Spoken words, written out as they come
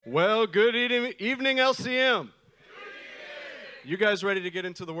Well, good evening, LCM. You guys ready to get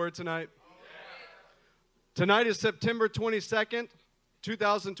into the Word tonight? Tonight is September 22nd,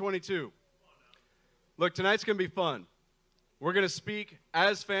 2022. Look, tonight's going to be fun. We're going to speak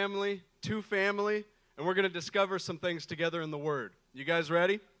as family, to family, and we're going to discover some things together in the Word. You guys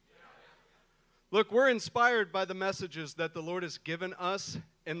ready? Look, we're inspired by the messages that the Lord has given us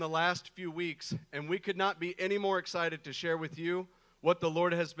in the last few weeks, and we could not be any more excited to share with you what the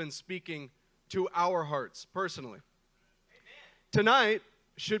Lord has been speaking to our hearts personally. Amen. Tonight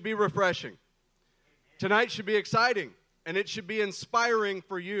should be refreshing. Amen. Tonight should be exciting, and it should be inspiring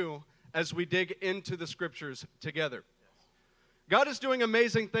for you as we dig into the Scriptures together. Yes. God is doing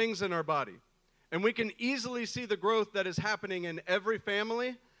amazing things in our body, and we can easily see the growth that is happening in every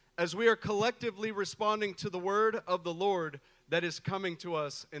family as we are collectively responding to the word of the Lord that is coming to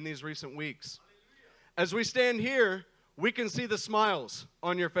us in these recent weeks. As we stand here, we can see the smiles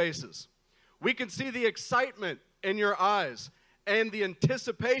on your faces. We can see the excitement in your eyes and the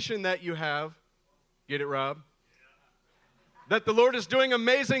anticipation that you have. Get it, Rob? That the Lord is doing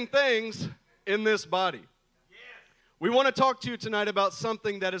amazing things in this body. We want to talk to you tonight about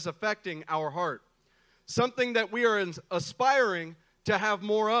something that is affecting our heart. Something that we are aspiring to have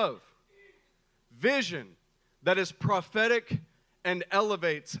more of. Vision that is prophetic and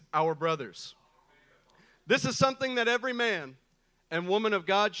elevates our brothers. This is something that every man and woman of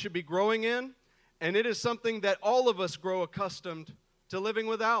God should be growing in, and it is something that all of us grow accustomed to living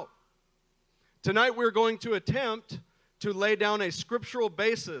without. Tonight we're going to attempt to lay down a scriptural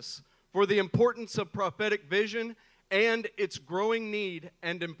basis for the importance of prophetic vision and its growing need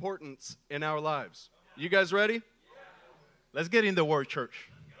and importance in our lives. You guys ready? Let's get in the Word, church.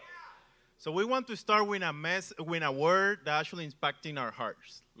 So we want to start with a word that actually impacting our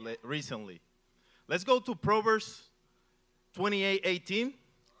hearts recently. Let's go to Proverbs 28:18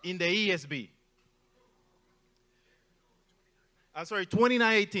 in the ESV.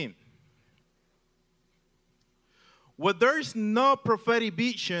 29:18. Where there is no prophetic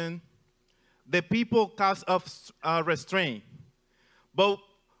vision, the people cast off restraint. But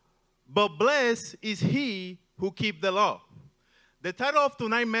blessed is he who keeps the law. The title of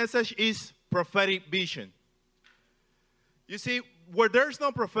tonight's message is Prophetic Vision. You see, where there's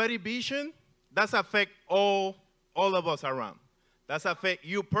no prophetic vision, that's affect all of us around. That's affect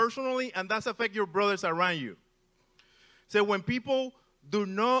you personally, and that's affect your brothers around you. So when people do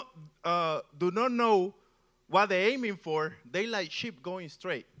not know what they're aiming for, they like sheep going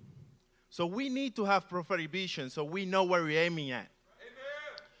straight. So we need to have prophetic vision so we know where we're aiming at.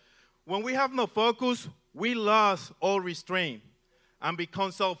 Amen. When we have no focus, we lose all restraint and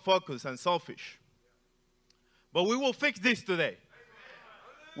become self-focused and selfish. But we will fix this today.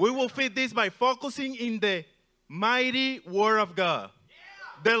 We will fix this by focusing in the mighty Word of God,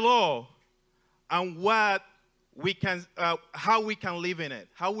 the law, and what we can, how we can live in it,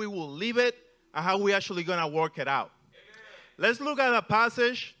 how we will live it, and how we're actually going to work it out. Let's look at a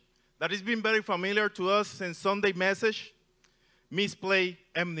passage that has been very familiar to us since Sunday message, misplaced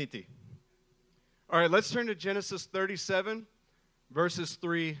enmity. All right, let's turn to Genesis 37, verses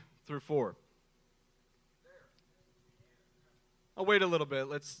 3 through 4. I'll wait a little bit.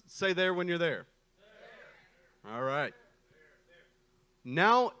 Let's say there when you're there. All right.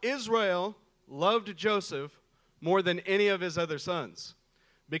 Now Israel loved Joseph more than any of his other sons,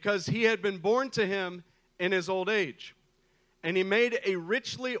 because he had been born to him in his old age. And he made a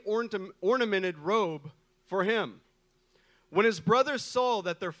richly ornamented robe for him. When his brothers saw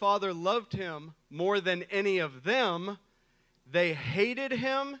that their father loved him more than any of them, they hated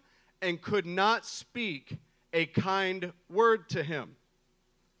him and could not speak a kind word to him.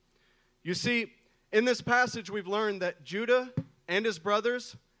 You see, in this passage we've learned that Judah and his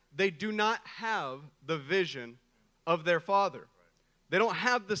brothers, they do not have the vision of their father. They don't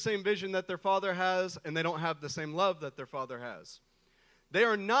have the same vision that their father has, and they don't have the same love that their father has. They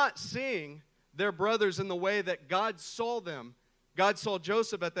are not seeing their brothers in the way that God saw them. God saw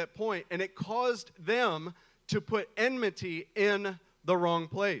Joseph at that point, and it caused them to put enmity in the wrong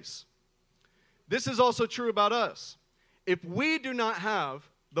place. This is also true about us. If we do not have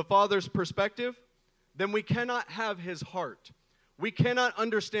the Father's perspective, then we cannot have his heart. We cannot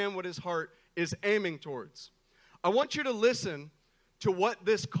understand what his heart is aiming towards. I want you to listen to what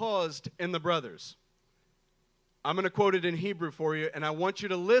this caused in the brothers. I'm going to quote it in Hebrew for you, and I want you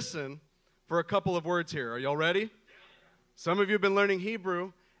to listen for a couple of words here. Are y'all ready? Some of you have been learning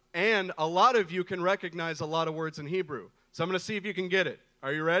Hebrew, and a lot of you can recognize a lot of words in Hebrew. So I'm going to see if you can get it.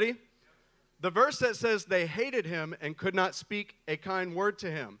 Are you ready? The verse that says they hated him and could not speak a kind word to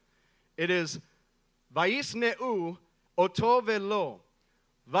him, it is Vayisneu oto velo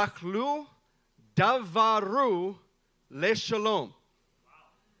Vachlu davaru le shalom.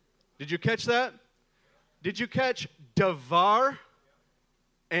 Did you catch that? Did you catch davar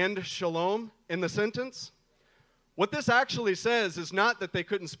and shalom in the sentence? What this actually says is not that they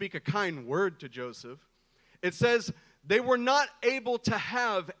couldn't speak a kind word to Joseph. It says they were not able to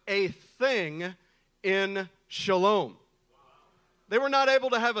have a thing in shalom. They were not able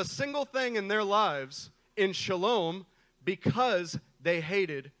to have a single thing in their lives in shalom because they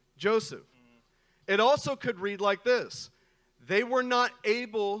hated Joseph. It also could read like this. They were not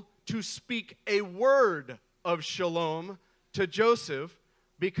able to speak a word of shalom to Joseph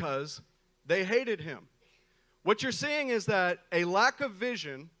because they hated him. What you're seeing is that a lack of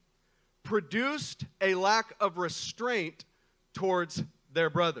vision produced a lack of restraint towards their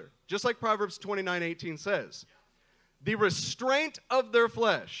brother. Just like Proverbs 29:18 says. The restraint of their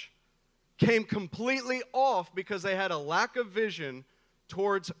flesh came completely off because they had a lack of vision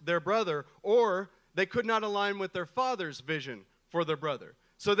towards their brother, or they could not align with their father's vision for their brother.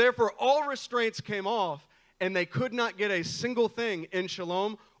 So therefore, all restraints came off, and they could not get a single thing in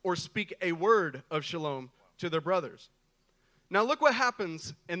shalom or speak a word of shalom to their brothers. Now look what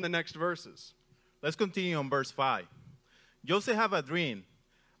happens in the next verses. Let's continue on verse 5. Joseph had a dream,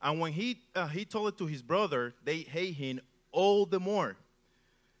 and when he told it to his brother, they hate him all the more.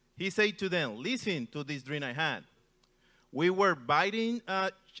 He said to them, listen to this dream I had. We were biting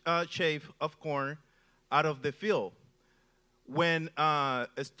chaff of corn out of the field, when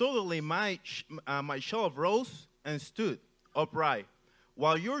suddenly my shelf rose and stood upright,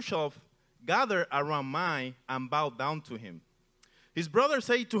 while your shelf gathered around mine and bowed down to him. His brother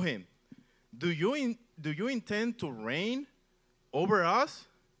said to him, do you intend to reign over us?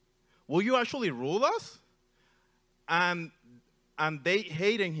 Will you actually rule us? And they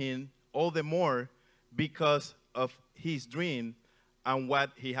hated him all the more because of his dream and what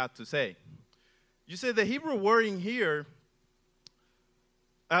he had to say. You see, the Hebrew word in here,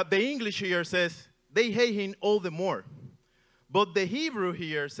 the English here says, they hate him all the more. But the Hebrew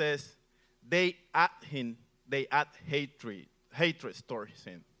here says, they add hatred towards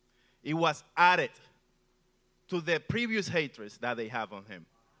him. It was added to the previous hatreds that they have on him.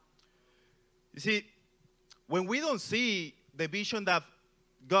 You see, when we don't see the vision that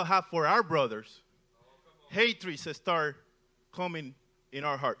God has for our brothers, hatreds start coming in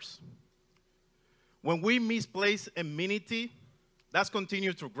our hearts. When we misplace enmity, that's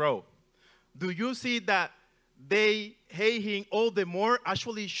continued to grow. Do you see that they hate him all the more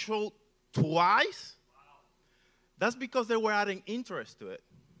actually showed twice? That's because they were adding interest to it.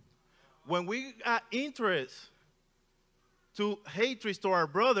 When we add interest to hatred to our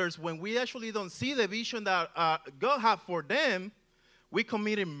brothers, when we actually don't see the vision that God has for them, we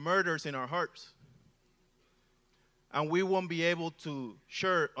committed murders in our hearts. And we won't be able to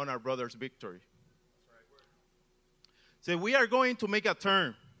share on our brother's victory. So we are going to make a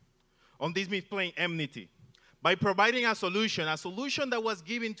turn on this misplaced enmity by providing a solution that was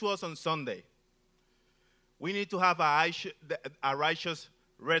given to us on Sunday. We need to have a righteous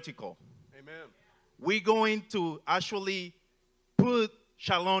reticle. Amen. We're going to actually put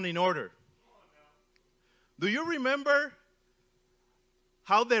shalom in order. Do you remember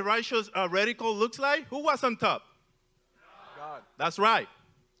how the righteous reticle looks like? Who was on top? God. That's right.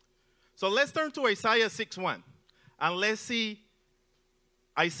 So let's turn to Isaiah 6:1. And let's see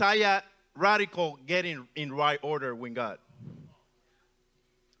Isaiah radical getting in right order with God.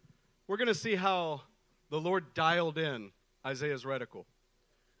 We're going to see how the Lord dialed in Isaiah's reticle.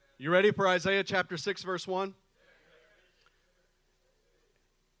 You ready for Isaiah chapter 6, verse 1?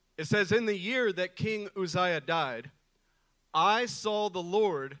 It says, in the year that King Uzziah died, I saw the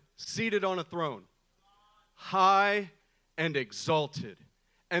Lord seated on a throne, high and exalted,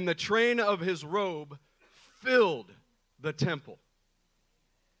 and the train of his robe filled the temple.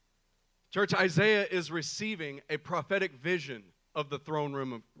 Church, Isaiah is receiving a prophetic vision of the throne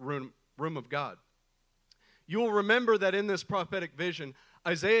room of God. You will remember that in this prophetic vision,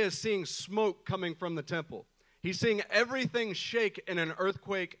 Isaiah is seeing smoke coming from the temple. He's seeing everything shake in an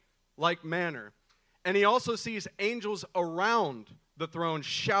earthquake-like manner. And he also sees angels around the throne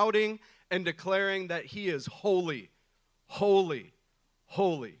shouting and declaring that he is holy, holy,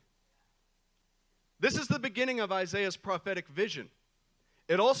 holy. This is the beginning of Isaiah's prophetic vision.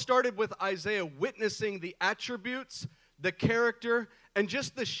 It all started with Isaiah witnessing the attributes, the character, and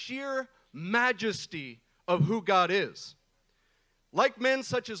just the sheer majesty of who God is. Like men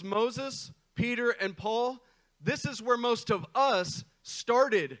such as Moses, Peter, and Paul, this is where most of us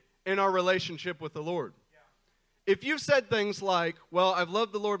started in our relationship with the Lord. If you've said things like, well, I've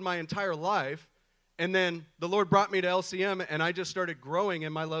loved the Lord my entire life, and then the Lord brought me to LCM, and I just started growing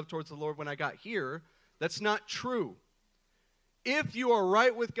in my love towards the Lord when I got here. That's not true. If you are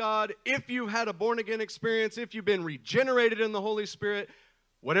right with God, if you've had a born-again experience, if you've been regenerated in the Holy Spirit,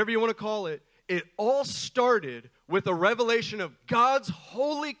 whatever you want to call it, it all started with a revelation of God's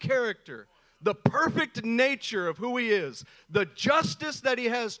holy character, the perfect nature of who He is, the justice that He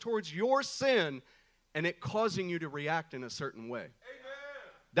has towards your sin, and it causing you to react in a certain way. Amen.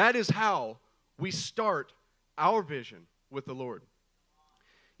 That is how we start our vision with the Lord.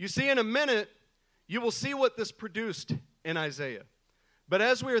 You see, in a minute, you will see what this produced in Isaiah. But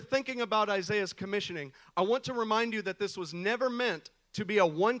as we are thinking about Isaiah's commissioning, I want to remind you that this was never meant to be a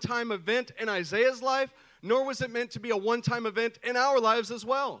one-time event in Isaiah's life, nor was it meant to be a one-time event in our lives as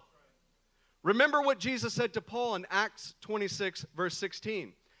well. Remember what Jesus said to Paul in Acts 26, verse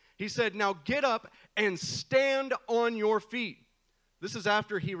 16. He said, "Now get up and stand on your feet." This is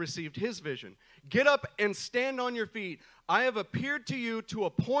after he received his vision. "Get up and stand on your feet. I have appeared to you to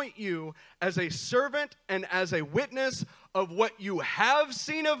appoint you as a servant and as a witness of what you have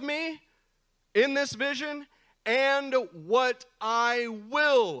seen of me in this vision and what I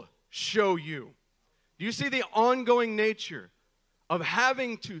will show you." Do you see the ongoing nature of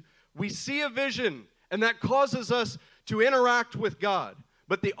having to, we see a vision and that causes us to interact with God,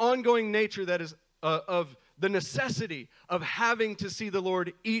 but the ongoing nature that is of the necessity of having to see the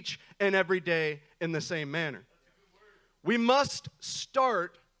Lord each and every day in the same manner. We must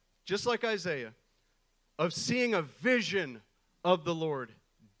start, just like Isaiah, of seeing a vision of the Lord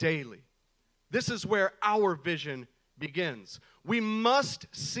daily. This is where our vision begins. We must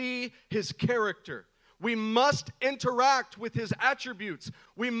see His character. We must interact with His attributes.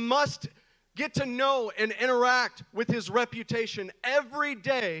 We must get to know and interact with His reputation every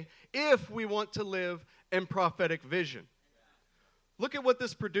day if we want to live in prophetic vision. Look at what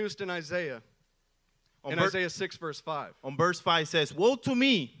this produced in Isaiah. Isaiah 6, verse 5. On verse 5 says, "Woe to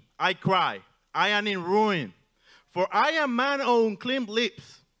me, I cry, I am in ruin, for I am man of unclean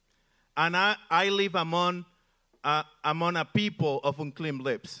lips, and I live among a people of unclean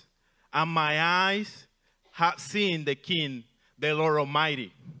lips, and my eyes have seen the King, the Lord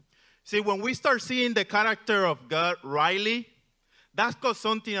Almighty." See, when we start seeing the character of God rightly, that's got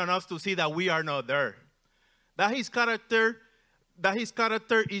something on us to see that we are not there. That his character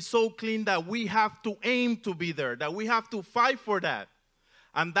is so clean that we have to aim to be there, that we have to fight for that.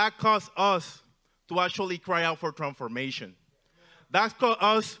 And that caused us to actually cry out for transformation. That caused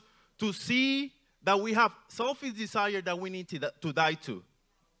us to see that we have selfish desire that we need to die to.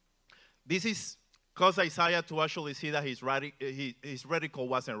 This is caused Isaiah to actually see that his reticle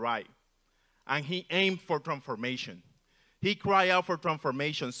wasn't right. And he aimed for transformation. He cried out for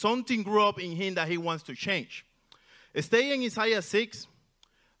transformation. Something grew up in him that he wants to change. Stay in Isaiah 6.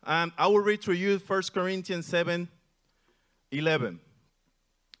 I will read to you 1 Corinthians 7:11.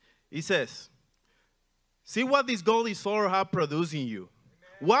 It says, "See what this godly sorrow has produced in you.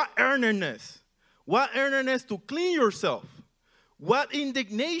 What earnestness to clean yourself. What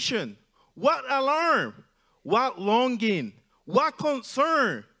indignation, what alarm, what longing, what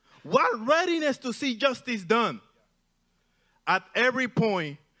concern, what readiness to see justice done. At every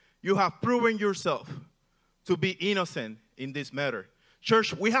point, you have proven yourself to be innocent in this matter."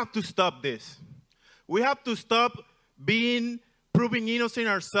 Church, we have to stop this. We have to stop proving innocent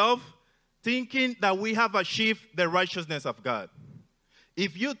ourselves, thinking that we have achieved the righteousness of God.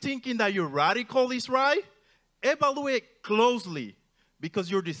 If you're thinking that your reticle is right, evaluate closely,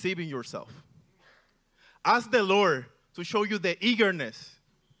 because you're deceiving yourself. Ask the Lord to show you the eagerness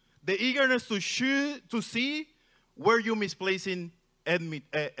to see where you're misplacing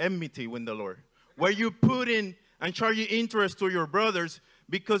enmity with the Lord, where you put in and charging interest to your brothers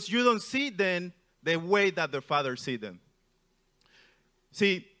because you don't see them the way that their Father see them.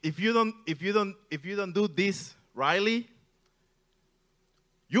 See, if you don't do this rightly,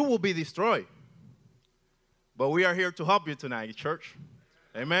 you will be destroyed. But we are here to help you tonight, church.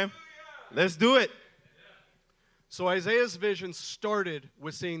 Amen. Let's do it. So Isaiah's vision started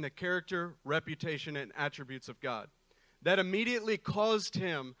with seeing the character, reputation, and attributes of God. That immediately caused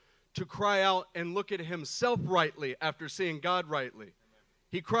him to cry out and look at himself rightly after seeing God rightly. Amen.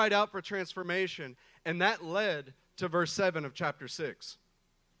 He cried out for transformation, and that led to verse 7 of chapter 6.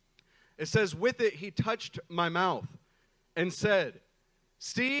 It says, "With it he touched my mouth and said,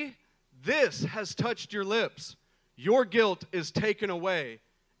 'See, this has touched your lips. Your guilt is taken away,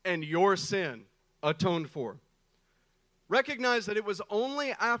 and your sin atoned for.'" Recognize that it was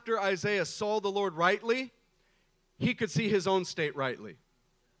only after Isaiah saw the Lord rightly, he could see his own state rightly.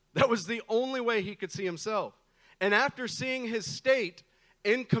 That was the only way he could see himself. And after seeing his state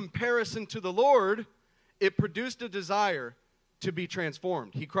in comparison to the Lord, it produced a desire to be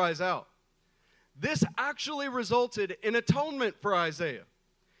transformed. He cries out. This actually resulted in atonement for Isaiah.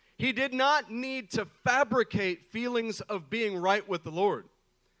 He did not need to fabricate feelings of being right with the Lord.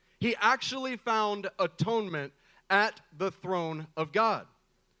 He actually found atonement at the throne of God.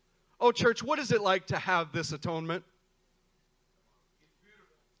 Oh, church, what is it like to have this atonement?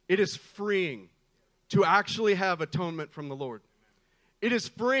 It is freeing to actually have atonement from the Lord. It is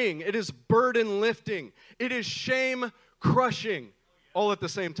freeing. It is burden lifting. It is shame crushing all at the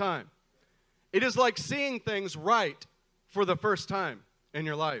same time. It is like seeing things right for the first time in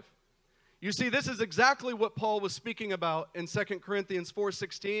your life. You see, this is exactly what Paul was speaking about in 2 Corinthians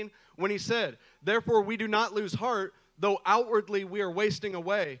 4:16 when he said, "Therefore we do not lose heart, though outwardly we are wasting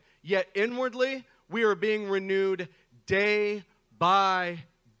away, yet inwardly we are being renewed day by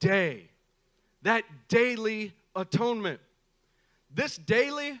day." That daily atonement. This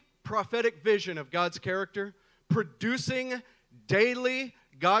daily prophetic vision of God's character, producing daily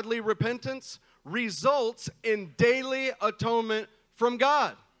godly repentance, results in daily atonement from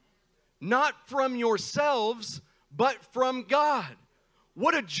God. Not from yourselves, but from God.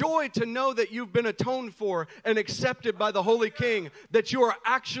 What a joy to know that you've been atoned for and accepted by the Holy King, that you are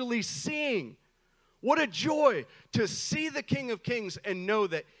actually seeing. What a joy to see the King of Kings and know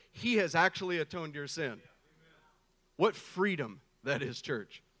that He has actually atoned your sin. What freedom that is,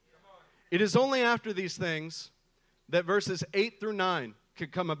 church. It is only after these things that verses 8 through 9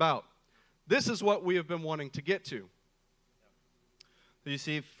 could come about. This is what we have been wanting to get to. You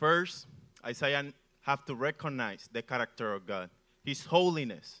see, first, Isaiah have to recognize the character of God, His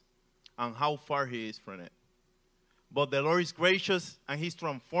holiness, and how far He is from it. But the Lord is gracious, and He's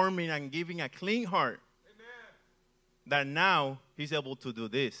transforming and giving a clean heart. Amen. That now He's able to do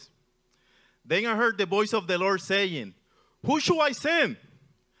this. Then I heard the voice of the Lord saying, "Who shall I send?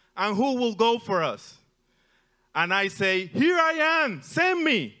 And who will go for us?" And I say, "Here I am, send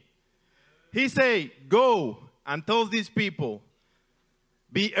me." He say, "Go and tell these people,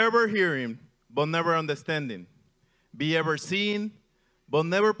 be ever hearing, but never understanding. Be ever seeing, but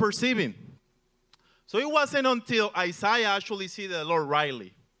never perceiving." So it wasn't until Isaiah actually see the Lord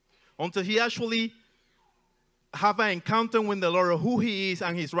rightly, until he actually have an encounter with the Lord of who He is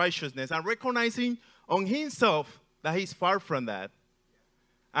and His righteousness, and recognizing on himself that he's far from that,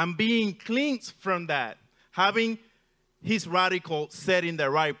 and being cleansed from that, having his reticle set in the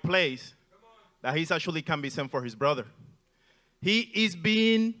right place, that he actually can be sent for his brother. He is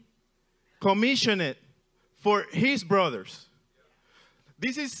being commissioned for his brothers.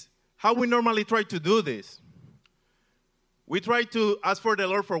 This is how we normally try to do this. We try to ask for the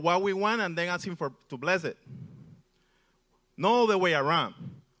Lord for what we want and then ask Him to bless it. No other way around.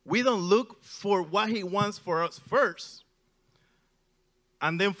 We don't look for what He wants for us first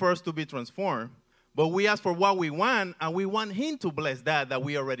and then for us to be transformed. But we ask for what we want, and we want Him to bless that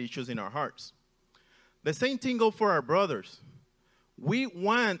we already choose in our hearts. The same thing goes for our brothers. We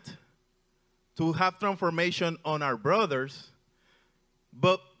want to have transformation on our brothers,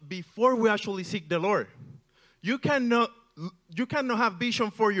 but before we actually seek the Lord. You cannot have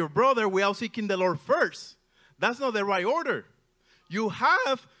vision for your brother without seeking the Lord first. That's not the right order. You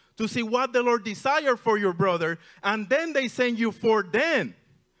have to see what the Lord desires for your brother, and then they send you for them.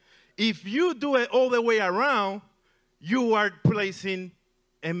 If you do it all the way around, you are placing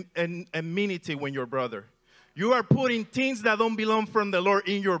enmity with your brother. You are putting things that don't belong from the Lord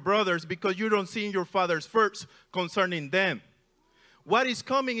in your brothers because you don't see in your fathers first concerning them. What is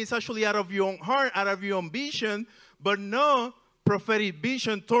coming is actually out of your own heart, out of your own vision, but no prophetic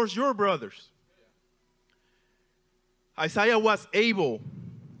vision towards your brothers. Isaiah was able,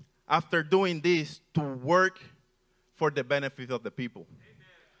 after doing this, to work for the benefit of the people.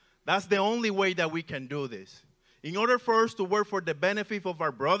 That's the only way that we can do this. In order for us to work for the benefit of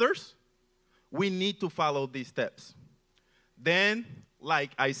our brothers, we need to follow these steps. Then,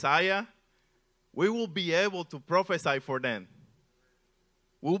 like Isaiah, we will be able to prophesy for them.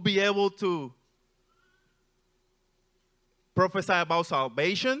 We'll be able to prophesy about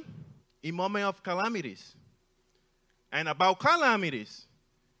salvation in moments of calamities, and about calamities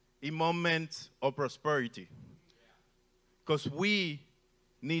in moments of prosperity. Because we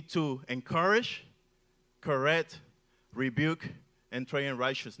need to encourage, correct, rebuke, and train in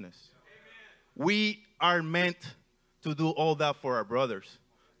righteousness. Amen. We are meant to do all that for our brothers,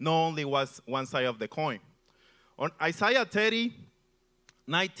 not only one side of the coin. On Isaiah 30,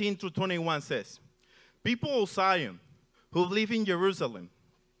 19 through 21 says, "People of Zion who live in Jerusalem."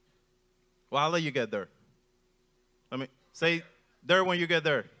 Well, I'll let you get there. Let me say there when you get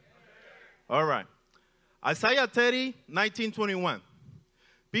there. All right. Isaiah 30, 19, 21.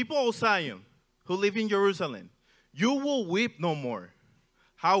 People of Zion who live in Jerusalem, you will weep no more.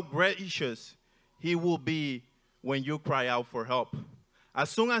 How gracious he will be when you cry out for help. As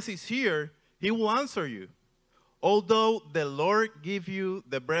soon as he's here, he will answer you. Although the Lord give you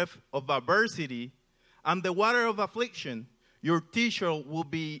the breath of adversity and the water of affliction, your teacher will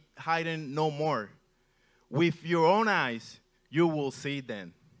be hidden no more. With your own eyes, you will see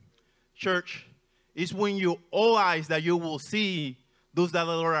them. Church, it's when your own eyes that you will see those that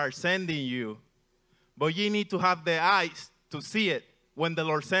the Lord are sending you. But you need to have the eyes to see it when the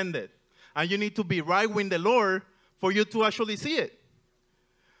Lord sends it. And you need to be right with the Lord for you to actually see it.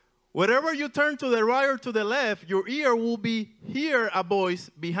 Wherever you turn to the right or to the left, your ear will hear a voice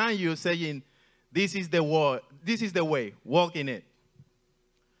behind you saying, this is the way, walk in it.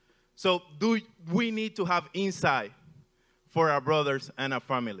 So we need to have insight for our brothers and our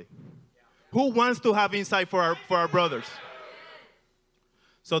family. Who wants to have insight for our brothers?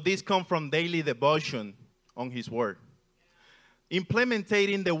 So this comes from daily devotion on his word.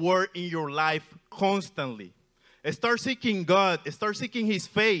 Implementing the word in your life constantly. Start seeking God. Start seeking his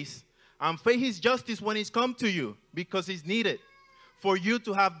face. And face his justice when he's come to you, because it's needed for you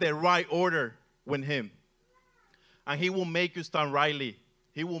to have the right order with him. And he will make you stand rightly.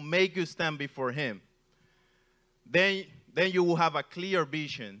 He will make you stand before him. Then you will have a clear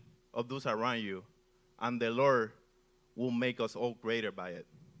vision of those around you. And the Lord will make us all greater by it.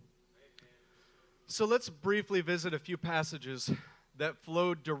 So let's briefly visit a few passages that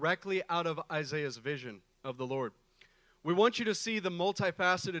flowed directly out of Isaiah's vision of the Lord. We want you to see the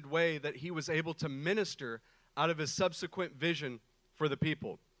multifaceted way that he was able to minister out of his subsequent vision for the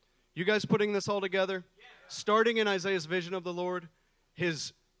people. You guys putting this all together? Yeah. Starting in Isaiah's vision of the Lord,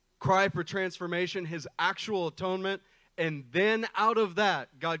 his cry for transformation, his actual atonement, and then out of that,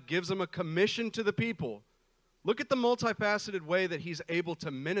 God gives him a commission to the people. Look at the multifaceted way that he's able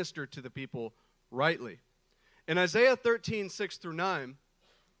to minister to the people rightly. In Isaiah 13, 6 through 9,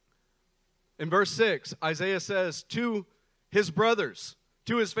 in verse 6, Isaiah says to his brothers,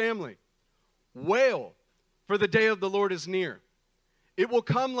 to his family, wail, for the day of the Lord is near. It will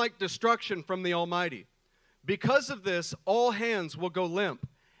come like destruction from the Almighty. Because of this, all hands will go limp.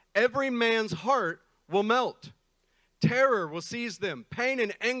 Every man's heart will melt. Terror will seize them. Pain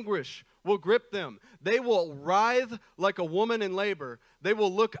and anguish will grip them. They will writhe like a woman in labor. They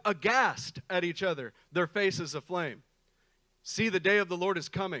will look aghast at each other, their faces aflame. See, the day of the Lord is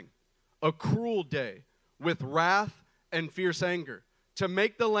coming, a cruel day with wrath and fierce anger, to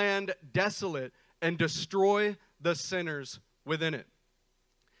make the land desolate and destroy the sinners within it.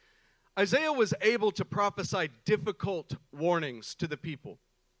 Isaiah was able to prophesy difficult warnings to the people.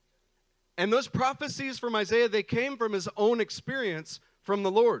 And those prophecies from Isaiah, they came from his own experience from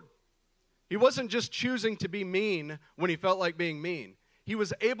the Lord. He wasn't just choosing to be mean when he felt like being mean. He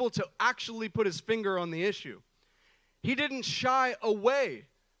was able to actually put his finger on the issue. He didn't shy away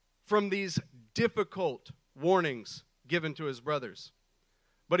from these difficult warnings given to his brothers.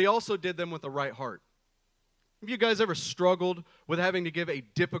 But he also did them with a right heart. Have you guys ever struggled with having to give a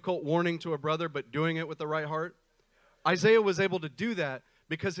difficult warning to a brother but doing it with the right heart? Isaiah was able to do that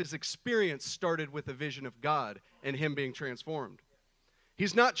because his experience started with a vision of God and him being transformed.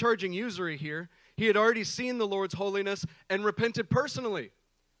 He's not charging usury here. He had already seen the Lord's holiness and repented personally.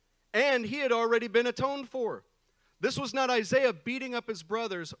 And he had already been atoned for. This was not Isaiah beating up his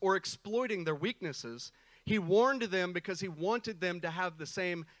brothers or exploiting their weaknesses. He warned them because he wanted them to have the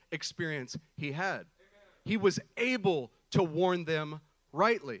same experience he had. He was able to warn them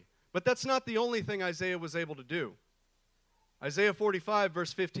rightly. But that's not the only thing Isaiah was able to do. Isaiah 45,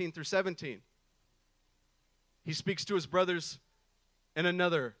 verse 15 through 17. He speaks to his brothers in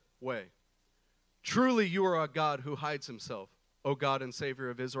another way. Truly you are a God who hides himself, O God and Savior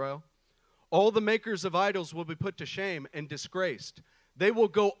of Israel. All the makers of idols will be put to shame and disgraced. They will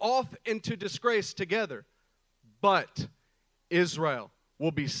go off into disgrace together. But Israel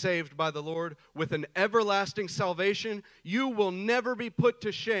will be saved by the Lord with an everlasting salvation. You will never be put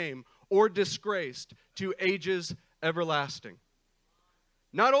to shame or disgraced to ages everlasting.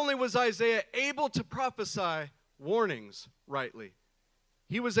 Not only was Isaiah able to prophesy warnings rightly,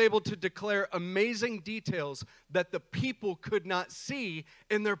 he was able to declare amazing details that the people could not see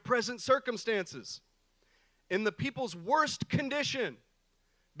in their present circumstances. In the people's worst condition,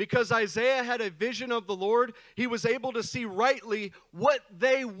 because Isaiah had a vision of the Lord, he was able to see rightly what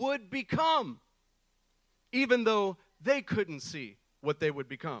they would become, even though they couldn't see what they would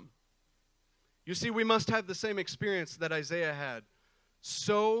become. You see, we must have the same experience that Isaiah had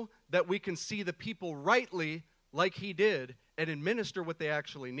so that we can see the people rightly like he did and administer what they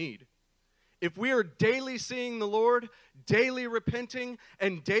actually need. if we are daily seeing the Lord, daily repenting,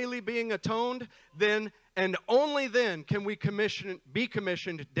 and daily being atoned, then and only then can we be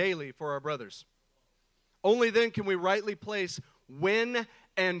commissioned daily for our brothers. Only then can we rightly place when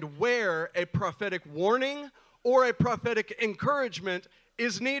and where a prophetic warning or a prophetic encouragement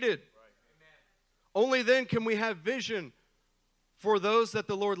is needed. Only then can we have vision for those that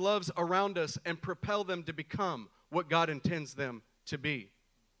the Lord loves around us and propel them to become what God intends them to be.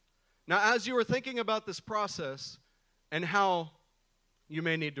 Now, as you are thinking about this process and how you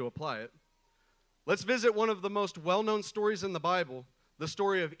may need to apply it, let's visit one of the most well-known stories in the Bible, the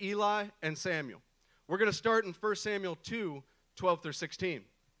story of Eli and Samuel. We're going to start in 1 Samuel 2, 12 through 16.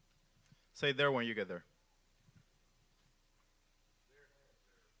 Say there when you get there.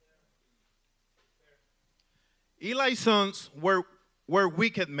 Eli's sons were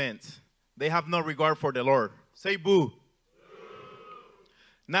wicked men. They have no regard for the Lord. Say boo. Boo.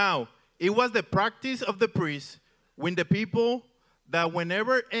 Now, it was the practice of the priests when the people that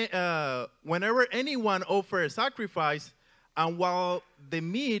whenever anyone offered a sacrifice, and while the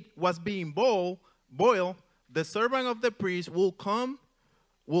meat was being boiled, the servant of the priest will come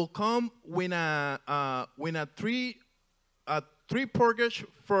with a three-pronged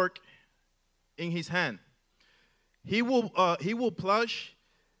fork in his hand. He will plunge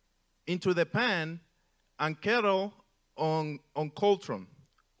into the pan and kettle on cauldron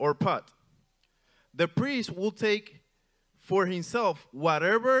or pot. The priest will take for himself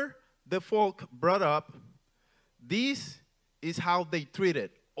whatever the folk brought up. This is how they treated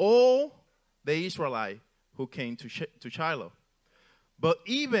all the Israelites who came to Shiloh. But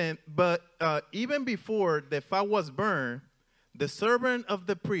even before the fat was burned, the servant of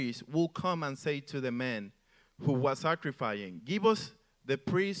the priest will come and say to the man who was sacrificing, "Give us the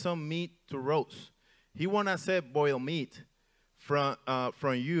priest some meat to roast. He won't accept boiled meat from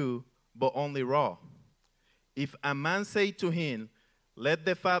you, but only raw." If a man say to him, "Let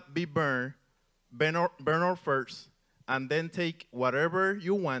the fat be burn off first, and then take whatever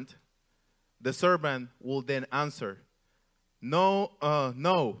you want," the servant will then answer, No,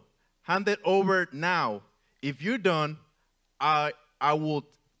 hand it over now. If you don't, I will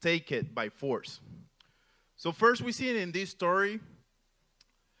take it by force." So first we see in this story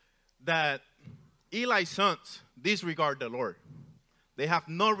that Eli's sons disregard the Lord. They have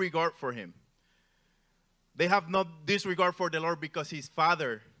no regard for him. They have no disregard for the Lord because his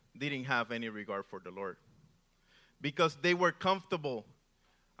father didn't have any regard for the Lord. Because they were comfortable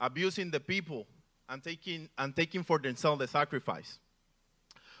abusing the people and taking for themselves the sacrifice.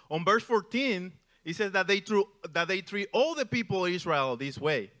 On verse 14, it says that they treat all the people of Israel this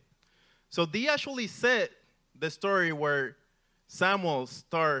way. So they actually said the story where Samuel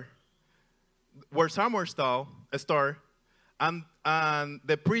star, and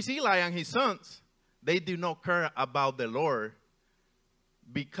the priest Eli and his sons, they do not care about the Lord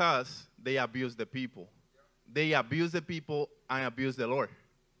because they abuse the people. They abuse the people and abuse the Lord.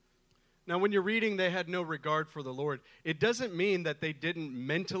 Now, when you're reading they had no regard for the Lord, it doesn't mean that they didn't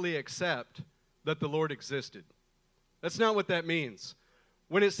mentally accept that the Lord existed. That's not what that means.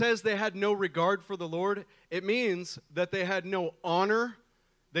 When it says they had no regard for the Lord, it means that they had no honor.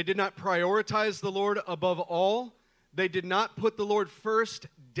 They did not prioritize the Lord above all. They did not put the Lord first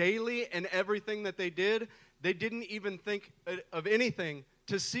daily in everything that they did. They didn't even think of anything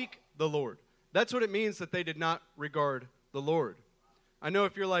to seek the Lord. That's what it means that they did not regard the Lord. I know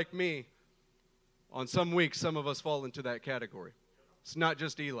if you're like me, on some weeks, some of us fall into that category. It's not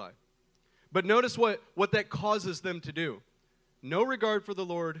just Eli. But notice what that causes them to do. No regard for the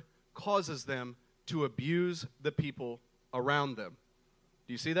Lord causes them to abuse the people around them.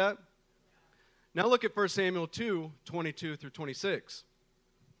 Do you see that? Now look at 1 Samuel 2, 22 through 26.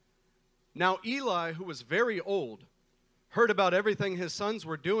 Now Eli, who was very old, heard about everything his sons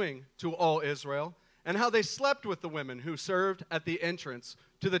were doing to all Israel and how they slept with the women who served at the entrance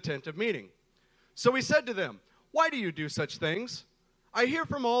to the tent of meeting. So he said to them, "Why do you do such things? I hear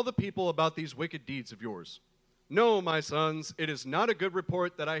from all the people about these wicked deeds of yours. No, my sons, it is not a good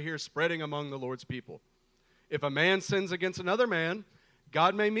report that I hear spreading among the Lord's people. If a man sins against another man,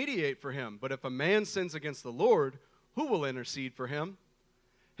 God may mediate for him. But if a man sins against the Lord, who will intercede for him?"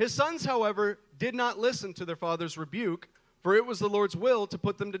 His sons, however, did not listen to their father's rebuke, for it was the Lord's will to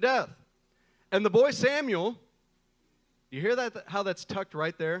put them to death. And the boy Samuel, you hear that? How that's tucked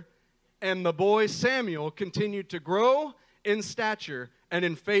right there? And the boy Samuel continued to grow in stature and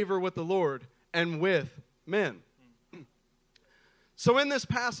in favor with the Lord and with men. So in this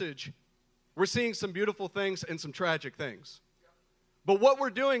passage, we're seeing some beautiful things and some tragic things. But what we're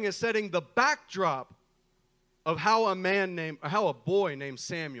doing is setting the backdrop of how a boy named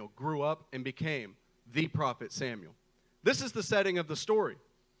Samuel grew up and became the prophet Samuel. This is the setting of the story.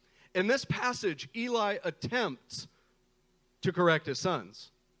 In this passage, Eli attempts to correct his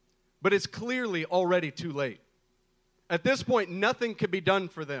sons, but it's clearly already too late. At this point, nothing could be done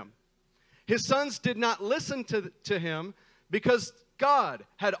for them. His sons did not listen to him because God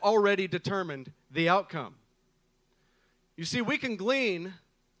had already determined the outcome. You see, we can glean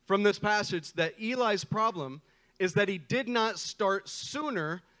from this passage that Eli's problem is that he did not start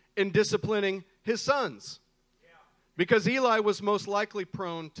sooner in disciplining his sons, because Eli was most likely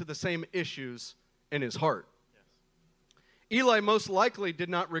prone to the same issues in his heart. Eli most likely did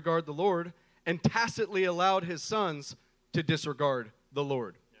not regard the Lord and tacitly allowed his sons to disregard the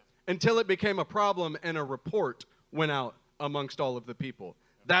Lord until it became a problem and a report went out amongst all of the people.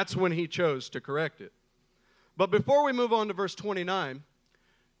 That's when he chose to correct it. But before we move on to verse 29,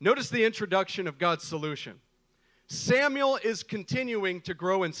 notice the introduction of God's solution. Samuel is continuing to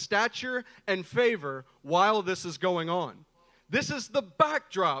grow in stature and favor while this is going on. This is the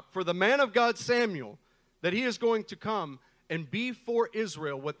backdrop for the man of God, Samuel, that he is going to come and be for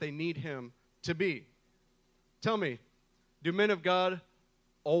Israel what they need him to be. Tell me, do men of God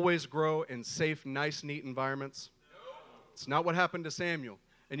always grow in safe, nice, neat environments? No. It's not what happened to Samuel.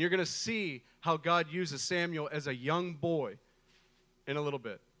 And you're going to see how God uses Samuel as a young boy in a little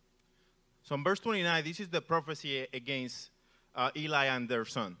bit. So in verse 29, this is the prophecy against Eli and their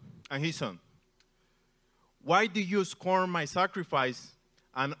son, and his son. Why do you scorn my sacrifice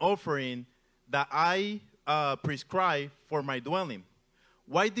and offering that I prescribe for my dwelling?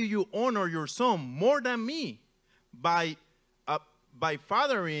 Why do you honor your son more than me by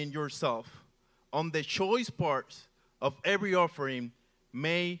fathering yourself on the choice parts of every offering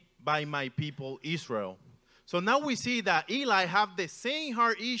made by my people Israel? So now we see that Eli have the same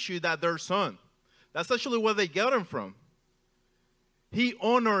heart issue that their son. That's actually where they get him from. He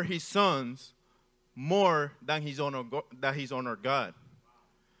honored his sons more than his honor God.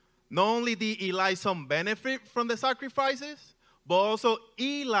 Not only did Eli's son benefit from the sacrifices, but also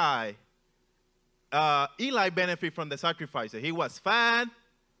Eli benefit from the sacrifices. He was fat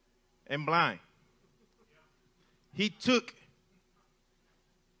and blind. He took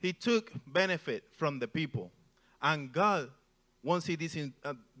benefit from the people. And God won't see this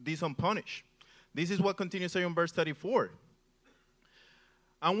unpunished. This is what continues saying in verse 34.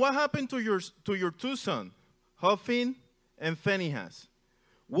 And what happened to your two sons, Hophni and Phinehas,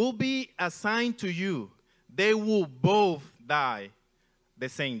 will be assigned to you. They will both die the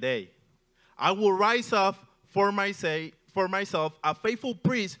same day. I will rise up for myself a faithful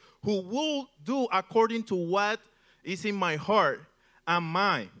priest who will do according to what is in my heart and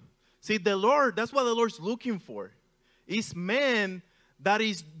mind. See, the Lord, that's what the Lord's looking for. It's men that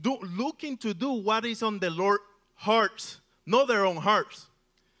is looking to do what is on the Lord's hearts, not their own hearts.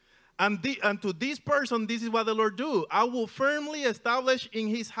 And to this person, this is what the Lord do. I will firmly establish in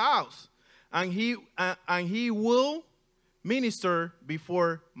his house, and he will minister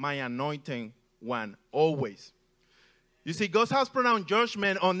before my anointing one always. You see, God has pronounced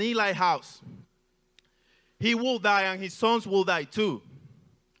judgment on Eli's house. He will die, and his sons will die too.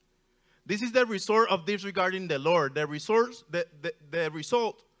 This is the result of disregarding the Lord. The result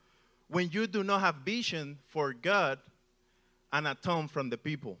when you do not have vision for God and atone from the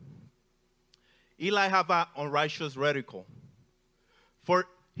people. Eli have an unrighteous reticle. For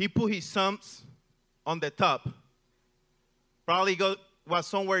he put his sons on the top. Probably was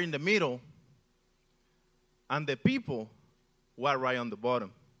somewhere in the middle. And the people were right on the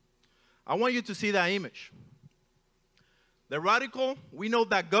bottom. I want you to see that image. The reticle, we know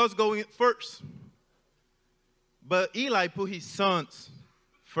that God's going first. But Eli put his sons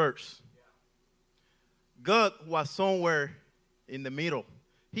first. God was somewhere in the middle.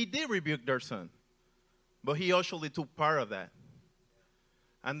 He did rebuke their son. But he actually took part of that.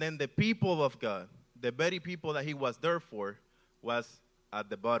 And then the people of God, the very people that he was there for, was at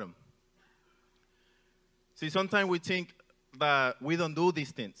the bottom. See, sometimes we think that we don't do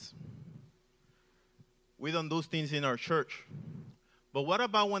these things. We don't do things in our church. But what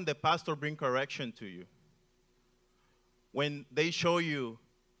about when the pastor brings correction to you? When they show you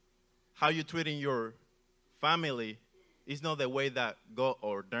how you treat in your family is not the way that God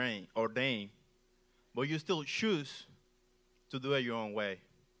ordained, but you still choose to do it your own way.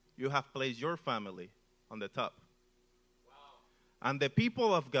 You have placed your family on the top. Wow. And the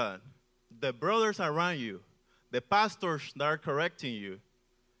people of God, the brothers around you, the pastors that are correcting you,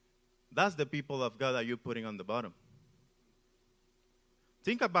 that's the people of God that you're putting on the bottom.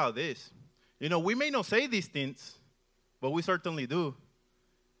 Think about this. You know, we may not say these things, but we certainly do.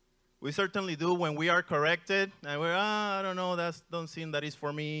 We certainly do when we are corrected. And we're, I don't know, that don't seem that is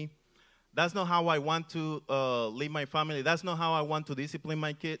for me. That's not how I want to lead my family. That's not how I want to discipline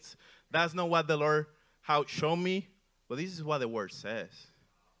my kids. That's not what the Lord has shown me. But this is what the word says.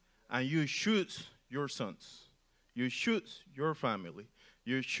 And you choose your sons. You choose your family.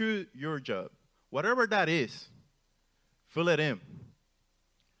 You choose your job. Whatever that is, fill it in.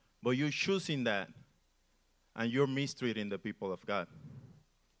 But you're choosing that, and you're mistreating the people of God.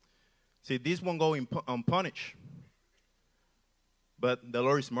 See, this won't go unpunished. But the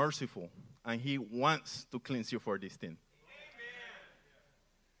Lord is merciful, and He wants to cleanse you for this thing.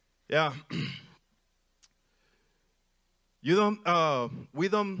 Amen. Yeah. We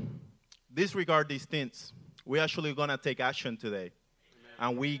don't disregard these things. We're actually going to take action today. Amen.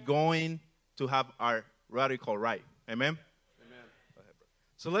 And we're going to have our radical right. Amen? Amen.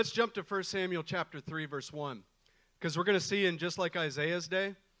 So let's jump to 1 Samuel chapter 3, verse 1. Because we're going to see in just like Isaiah's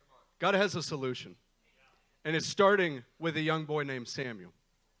day, God has a solution. And it's starting with a young boy named Samuel.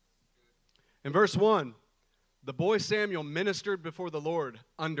 In verse 1, the boy Samuel ministered before the Lord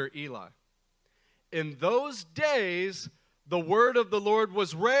under Eli. In those days, the word of the Lord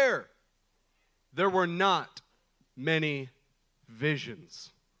was rare. There were not many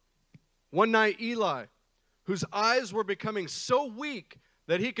visions. One night, Eli, whose eyes were becoming so weak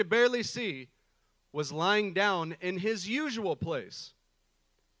that he could barely see, was lying down in his usual place.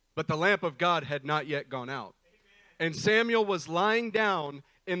 But the lamp of God had not yet gone out. And Samuel was lying down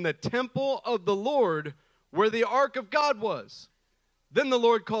in the temple of the Lord where the ark of God was. Then the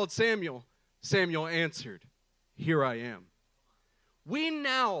Lord called Samuel. Samuel answered, "Here I am." We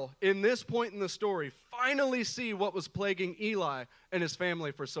now, in this point in the story, finally see what was plaguing Eli and his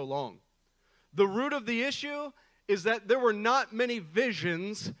family for so long. The root of the issue is that there were not many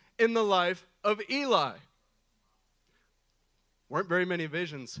visions in the life of Eli. Weren't very many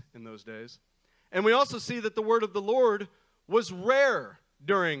visions in those days. And we also see that the word of the Lord was rare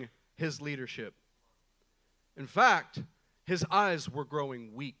during his leadership. In fact, his eyes were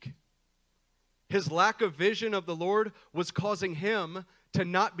growing weak. His lack of vision of the Lord was causing him to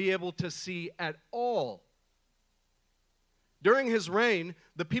not be able to see at all. During his reign,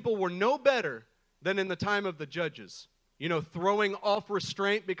 the people were no better than in the time of the judges. You know, throwing off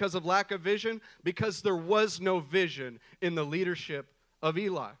restraint because of lack of vision, because there was no vision in the leadership of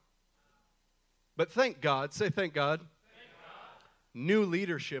Eli. But thank God, say thank God, thank God. New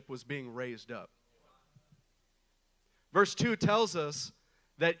leadership was being raised up. Verse 2 tells us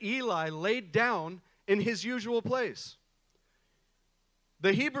that Eli laid down in his usual place.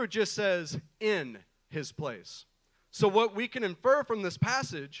 The Hebrew just says, in his place. So what we can infer from this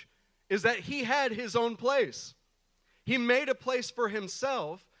passage is that he had his own place. He made a place for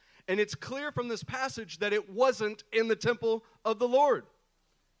himself, and it's clear from this passage that it wasn't in the temple of the Lord.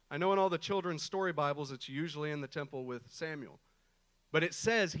 I know in all the children's story Bibles, it's usually in the temple with Samuel. But it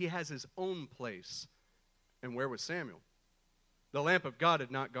says he has his own place. And where was Samuel? The lamp of God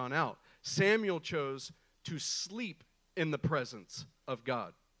had not gone out. Samuel chose to sleep in the presence of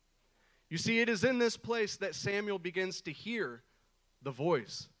God. You see, it is in this place that Samuel begins to hear the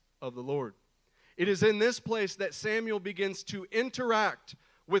voice of the Lord. It is in this place that Samuel begins to interact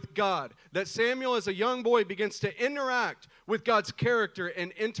with God. That Samuel, as a young boy, begins to interact with God's character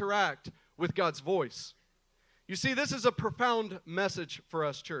and interact with God's voice. You see, this is a profound message for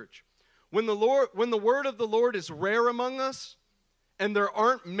us, church. When the word of the Lord is rare among us, and there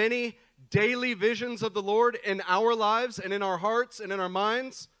aren't many daily visions of the Lord in our lives and in our hearts and in our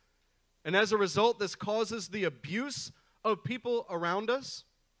minds, and as a result, this causes the abuse of people around us,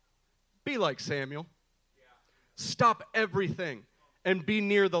 be like Samuel. Stop everything and be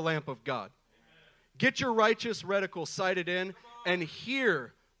near the lamp of God. Get your righteous reticle sighted in and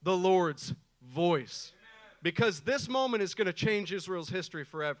hear the Lord's voice. Because this moment is going to change Israel's history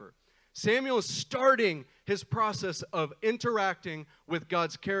forever. Samuel is starting his process of interacting with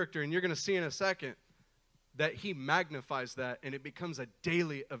God's character, and you're going to see in a second that he magnifies that, and it becomes a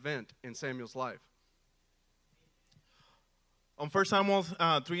daily event in Samuel's life. On 1 Samuel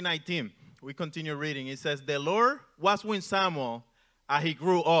 3:19, we continue reading. It says, "The Lord was with Samuel as he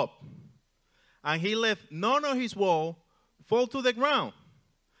grew up, and he left none of his wall fall to the ground.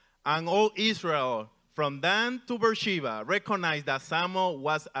 And all Israel, from Dan to Beersheba, recognized that Samuel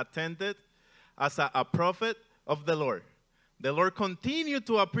was attended as a prophet of the Lord. The Lord continued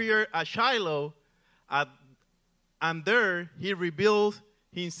to appear at Shiloh, and there he revealed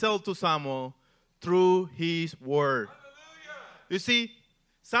himself to Samuel through his word." Hallelujah. You see,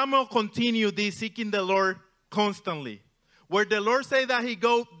 Samuel continued this seeking the Lord constantly. Where the Lord says that he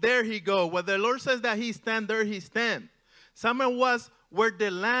go, there he go. Where the Lord says that he stand, there he stand. Samuel was where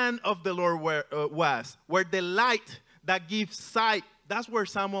the land of the Lord was, where the light that gives sight, that's where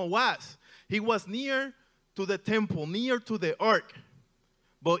Samuel was. He was near to the temple, near to the ark.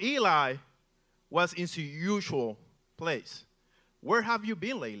 But Eli was in his usual place. Where have you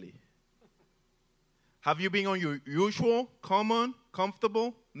been lately? Have you been on your usual, common,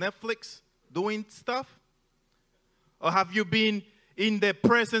 comfortable Netflix doing stuff? Or have you been in the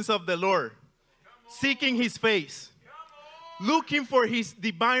presence of the Lord, seeking his face, looking for his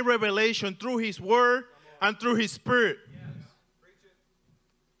divine revelation through his word and through his spirit?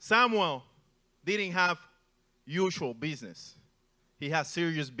 Samuel didn't have usual business. He had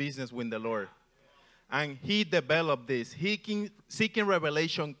serious business with the Lord. And he developed this, seeking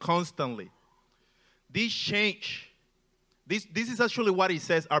revelation constantly. This change, this is actually what it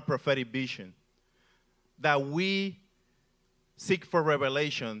says, our prophetic vision. That we seek for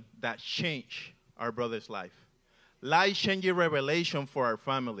revelation that change our brother's life. Life-changing revelation for our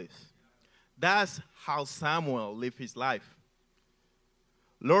families. That's how Samuel lived his life.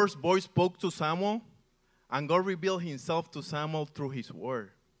 Lord's voice spoke to Samuel, and God revealed himself to Samuel through his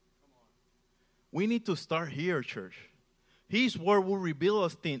word. We need to start here, church. His word will reveal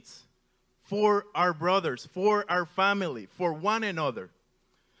us things for our brothers, for our family, for one another.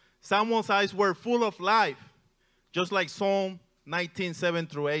 Samuel's eyes were full of life, just like Psalm 19, 7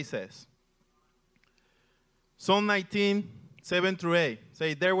 through 8 says. Psalm 19, 7 through 8.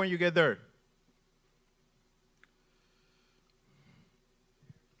 Say it there when you get there.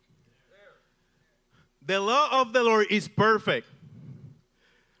 The law of the Lord is perfect,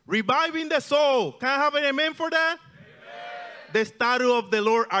 reviving the soul. Can I have an amen for that? Amen. The statutes of the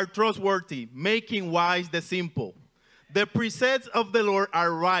Lord are trustworthy, making wise the simple. The precepts of the Lord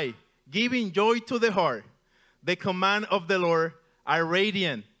are right, giving joy to the heart. The command of the Lord are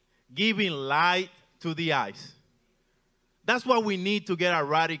radiant, giving light to the eyes. That's what we need to get our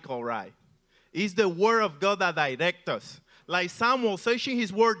reticle right. It's the word of God that directs us. Like Samuel, searching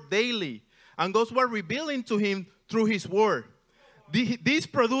his word daily, and God's word revealing to him through his word. This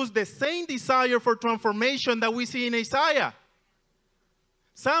produced the same desire for transformation that we see in Isaiah.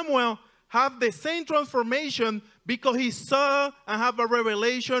 Samuel had the same transformation because he saw and have a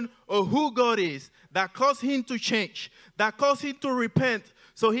revelation of who God is that caused him to change, that caused him to repent,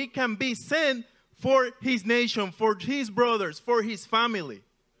 so he can be sent for his nation, for his brothers, for his family.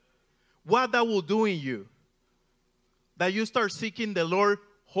 What that will do in you, that you start seeking the Lord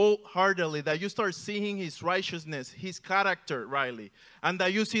wholeheartedly, that you start seeing his righteousness, his character rightly, and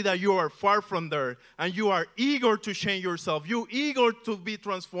that you see that you are far from there, and you are eager to change yourself, you eager to be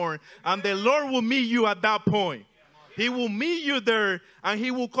transformed, and the Lord will meet you at that point. He will meet you there, and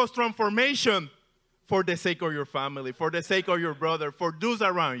he will cause transformation for the sake of your family, for the sake of your brother, for those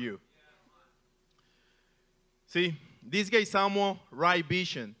around you. See, this gave Samuel right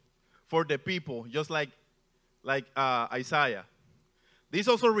vision for the people, just like Isaiah. This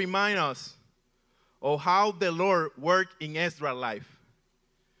also reminds us of how the Lord worked in Ezra's life.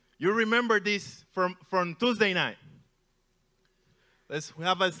 You remember this from Tuesday night. Let's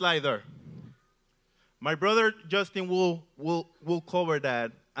have a slide there. My brother Justin will cover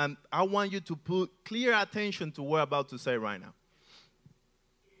that, and I want you to put clear attention to what I'm about to say right now.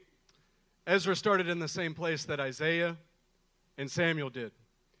 Ezra started in the same place that Isaiah and Samuel did.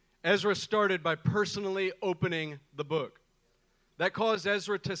 Ezra started by personally opening the book. That caused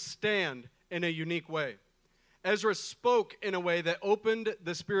Ezra to stand in a unique way. Ezra spoke in a way that opened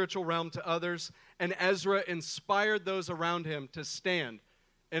the spiritual realm to others, and Ezra inspired those around him to stand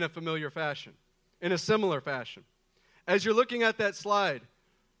in a familiar fashion, in a similar fashion. As you're looking at that slide,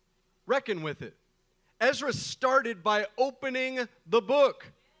 reckon with it. Ezra started by opening the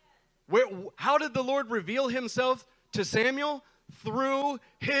book. How did the Lord reveal himself to Samuel? Through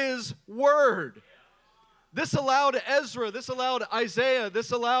his word. This allowed Ezra, this allowed Isaiah,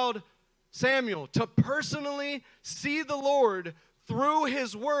 this allowed Samuel to personally see the Lord through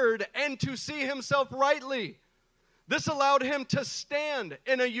his word and to see himself rightly. This allowed him to stand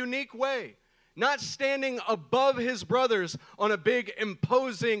in a unique way, not standing above his brothers on a big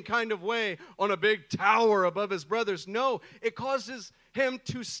imposing kind of way, on a big tower above his brothers. No, it causes him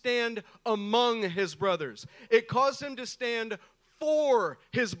to stand among his brothers. It caused him to stand for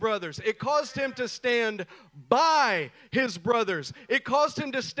his brothers. It caused him to stand by his brothers. It caused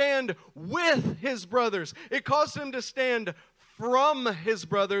him to stand with his brothers. It caused him to stand from his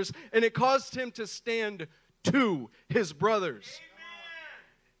brothers, and it caused him to stand to his brothers.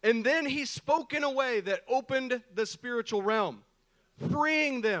 Amen. And then he spoke in a way that opened the spiritual realm,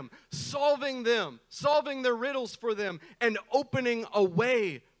 freeing them, solving their riddles for them, and opening a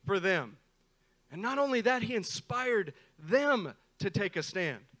way for them. And not only that, he inspired them to take a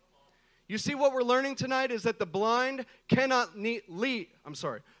stand. You see, what we're learning tonight is that the blind cannot lead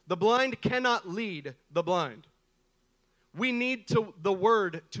the blind. We need the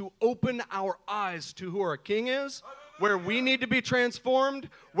word to open our eyes to who our King is, where we need to be transformed,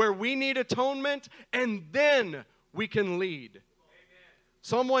 where we need atonement, and then we can lead. Amen.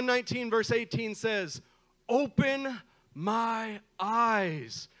 Psalm 119 verse 18 says, "Open my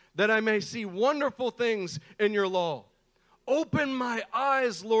eyes that I may see wonderful things in your law." Open my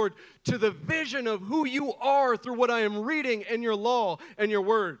eyes, Lord, to the vision of who you are through what I am reading in your law and your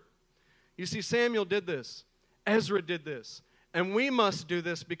word. You see, Samuel did this. Ezra did this. And we must do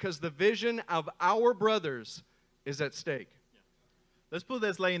this because the vision of our brothers is at stake. Let's put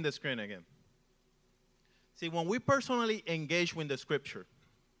this slide in the screen again. See, when we personally engage with the scripture,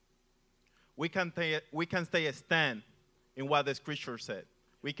 we can stay a stand in what the scripture said.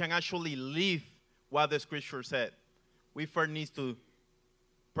 We can actually live what the scripture said. We first need to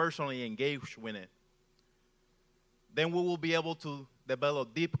personally engage with it. Then we will be able to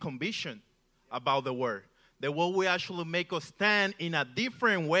develop deep conviction about the word. The word will actually make us stand in a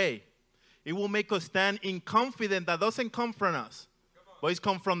different way. It will make us stand in confidence that doesn't come from us, but it's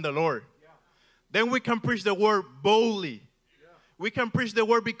come from the Lord. Yeah. Then we can preach the word boldly. Yeah. We can preach the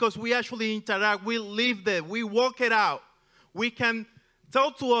word because we actually interact. We live it. We walk it out. We can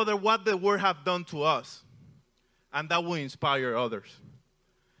tell to others what the word have done to us, and that will inspire others.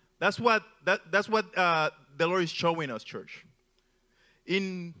 That's what the Lord is showing us, church.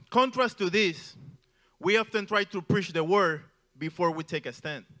 In contrast to this, we often try to preach the word before we take a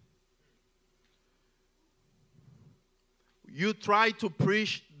stand. You try to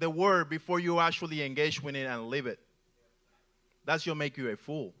preach the word before you actually engage with it and live it. That's what make you a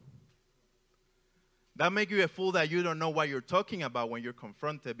fool. That make you a fool that you don't know what you're talking about when you're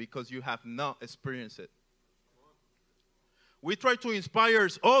confronted because you have not experienced it. We try to inspire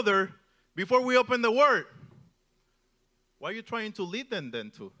others before we open the word. Why are you trying to lead them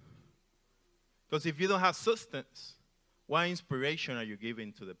then to? Because if you don't have substance, what inspiration are you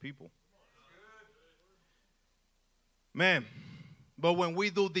giving to the people? Man, but when we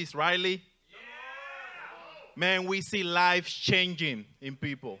do this rightly, man, we see lives changing in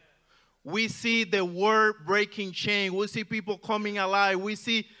people. We see the word breaking chain. We see people coming alive. We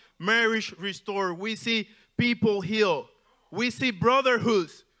see marriage restored. We see people healed. We see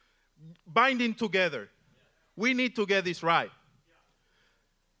brotherhoods binding together. We need to get this right.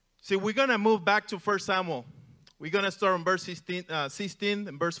 See, we're going to move back to 1 Samuel. We're going to start on verse 16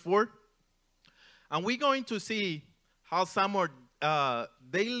 and verse 4. And we're going to see how Samuel's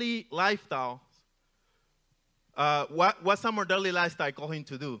daily lifestyle, what Samuel's daily lifestyle called him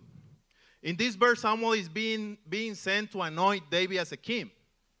to do. In this verse, Samuel is being sent to anoint David as a king.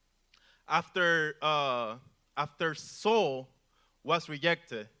 After Saul was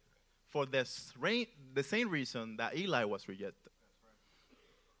rejected for the same reason that Eli was rejected.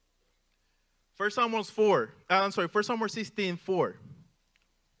 1 Samuel 16:4.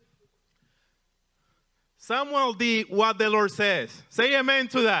 Samuel did what the Lord says. Say amen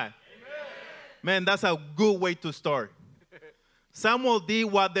to that. Amen. Man, that's a good way to start. Samuel did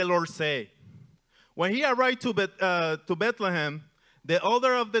what the Lord said. When he arrived to Bethlehem, the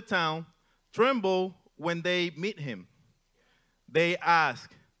elder of the town trembled when they meet him. They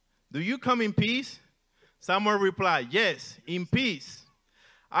asked, "Do you come in peace?" Samuel replied, "Yes, in peace.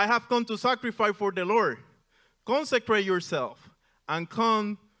 I have come to sacrifice for the Lord. Consecrate yourself and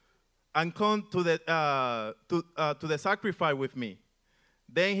come to the sacrifice with me."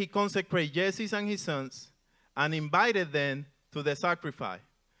 Then he consecrated Jesse and his sons and invited them to the sacrifice.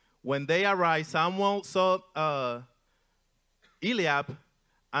 When they arrived, Samuel saw Eliab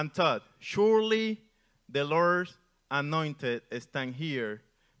and thought, "Surely the Lord's anointed stand here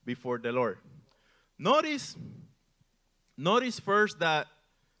before the Lord." Notice first that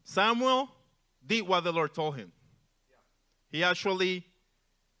Samuel did what the Lord told him. He actually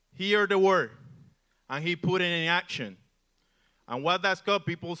heard the word and he put it in action. And what that's called,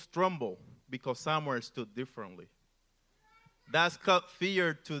 people tremble because Samuel stood differently. That's called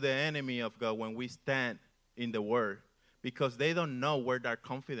fear to the enemy of God when we stand in the word, because they don't know where that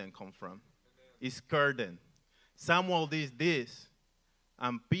confidence comes from. It scared them. Samuel did this,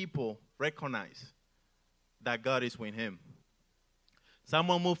 and people recognize that God is with him.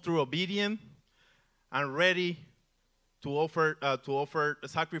 Samuel moved through obedience and ready to offer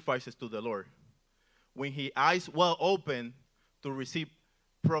sacrifices to the Lord. When his eyes were open to receive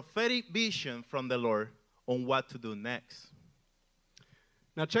prophetic vision from the Lord on what to do next.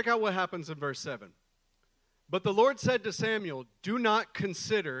 Now check out what happens in verse 7. But the Lord said to Samuel, "Do not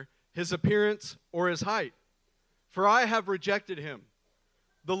consider his appearance or his height, for I have rejected him.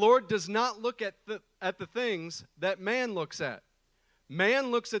 The Lord does not look at the things that man looks at.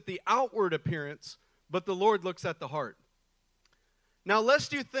 Man looks at the outward appearance, but the Lord looks at the heart. Now,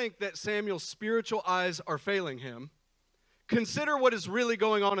 lest you think that Samuel's spiritual eyes are failing him, consider what is really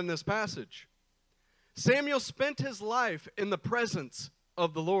going on in this passage. Samuel spent his life in the presence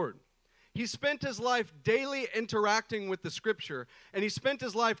of the Lord. He spent his life daily interacting with the Scripture, and he spent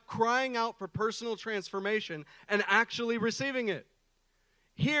his life crying out for personal transformation and actually receiving it.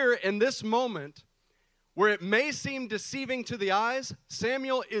 Here, in this moment, where it may seem deceiving to the eyes,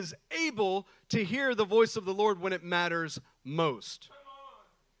 Samuel is able to hear the voice of the Lord when it matters most.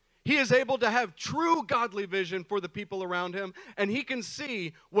 He is able to have true godly vision for the people around him, and he can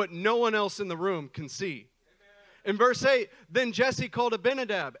see what no one else in the room can see. In verse 8, then Jesse called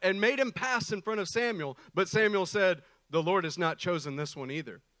Abinadab and made him pass in front of Samuel, but Samuel said, the Lord has not chosen this one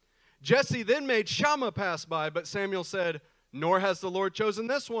either. Jesse then made Shammah pass by, but Samuel said, nor has the Lord chosen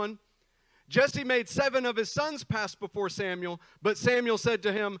this one. Jesse made 7 of his sons pass before Samuel, but Samuel said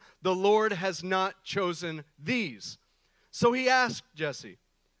to him, the Lord has not chosen these. So he asked Jesse,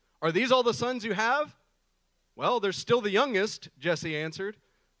 are these all the sons you have? Well, they're still the youngest, Jesse answered,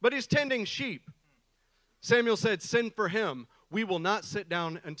 but he's tending sheep. Samuel said, send for him. We will not sit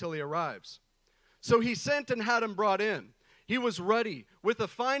down until he arrives. So he sent and had him brought in. He was ruddy, with a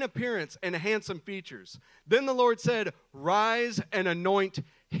fine appearance and handsome features. Then the Lord said, rise and anoint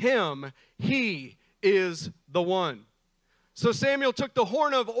him. He is the one. So Samuel took the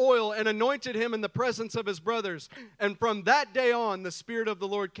horn of oil and anointed him in the presence of his brothers. And from that day on, the Spirit of the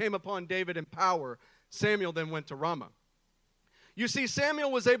Lord came upon David in power. Samuel then went to Ramah. You see,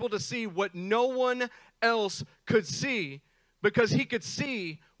 Samuel was able to see what no one else could see because he could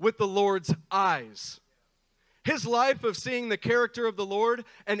see with the Lord's eyes. His life of seeing the character of the Lord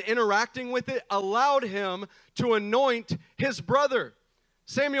and interacting with it allowed him to anoint his brother.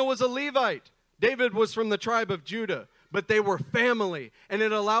 Samuel was a Levite. David was from the tribe of Judah, but they were family. And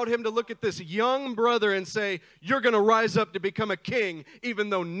it allowed him to look at this young brother and say, you're going to rise up to become a king, even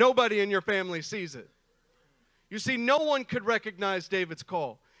though nobody in your family sees it. You see, no one could recognize David's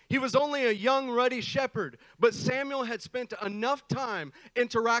call. He was only a young, ruddy shepherd, but Samuel had spent enough time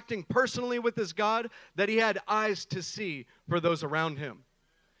interacting personally with his God that he had eyes to see for those around him.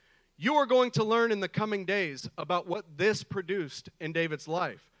 You are going to learn in the coming days about what this produced in David's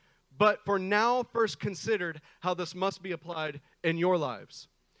life. But for now, first consider how this must be applied in your lives.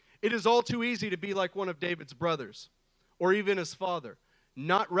 It is all too easy to be like one of David's brothers, or even his father,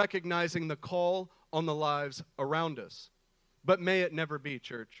 not recognizing the call on the lives around us. But may it never be,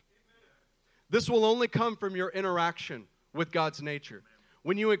 church. This will only come from your interaction with God's nature.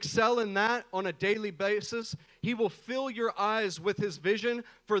 When you excel in that on a daily basis, He will fill your eyes with His vision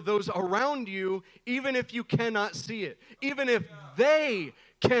for those around you, even if you cannot see it, even if they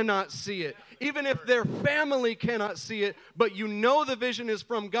cannot see it, even if their family cannot see it, but you know the vision is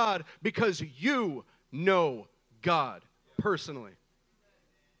from God because you know God personally.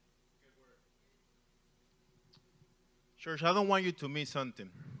 Church, I don't want you to miss something.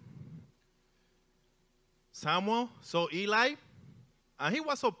 Samuel saw Eli, and he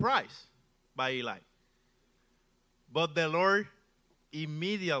was surprised by Eli. But the Lord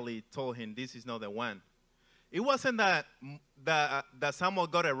immediately told him, this is not the one. It wasn't that Samuel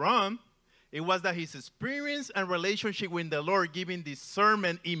got it wrong. It was that his experience and relationship with the Lord gave him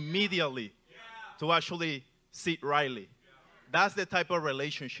discernment immediately to actually see rightly. That's the type of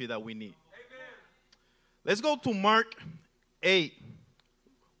relationship that we need. Let's go to Mark 8.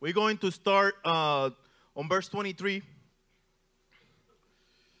 We're going to start on verse 23.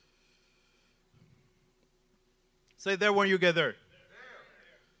 Say there when you get there.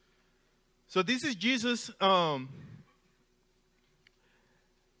 So this is Jesus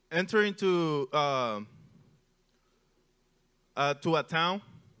entering to a town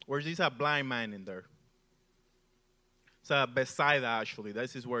where there's a blind man in there. It's a Bethsaida, actually.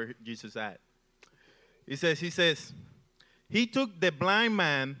 This is where Jesus is at. He says, he took the blind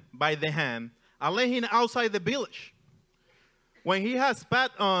man by the hand and led him outside the village. When he had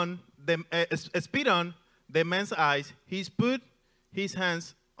spit on the man's eyes, he put his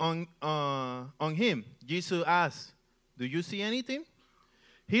hands on him. Jesus asked, do you see anything?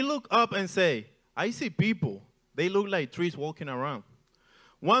 He looked up and said, I see people. They look like trees walking around.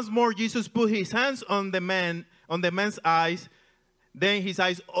 Once more, Jesus put his hands on the man's eyes. Then his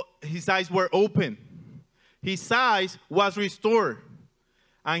eyes were open. His sight was restored,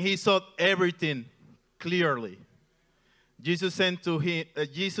 and he saw everything clearly. Jesus sent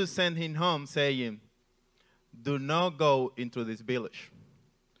him home, saying, do not go into this village.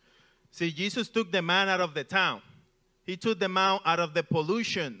 See, Jesus took the man out of the town. He took them out of the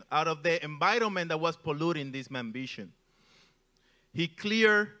pollution, out of the environment that was polluting this man's vision. He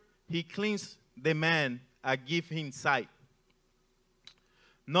cleansed the man and give him sight.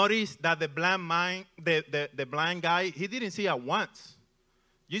 Notice that the blind guy, he didn't see it once.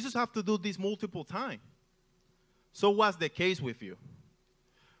 Jesus have to do this multiple times. So what's the case with you?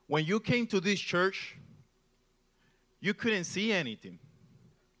 When you came to this church, you couldn't see anything.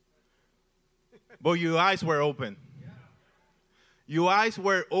 But your eyes were open. Your eyes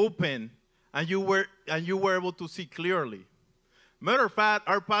were open, and you were able to see clearly. Matter of fact,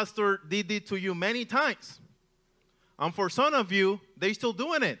 our pastor did it to you many times. And for some of you, they're still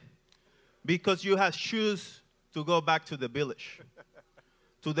doing it because you have choose to go back to the village,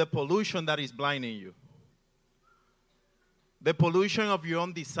 to the pollution that is blinding you. The pollution of your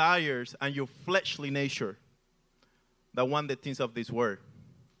own desires and your fleshly nature that want the things of this world.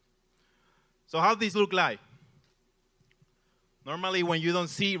 So how does this look like? Normally, when you don't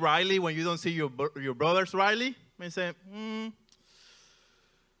see Riley, when you don't see your brothers Riley, you say,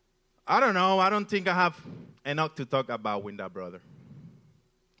 I don't know. I don't think I have enough to talk about with that brother.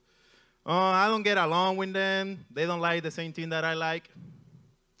 I don't get along with them. They don't like the same thing that I like.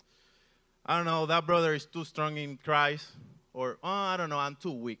 I don't know. That brother is too strong in Christ. Or, I don't know. I'm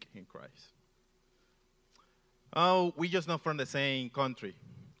too weak in Christ. Oh, we just not from the same country.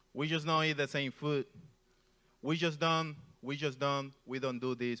 We just don't eat the same food. We just don't. We don't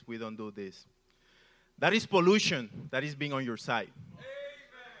do this. We don't do this. That is pollution that is being on your side. Amen.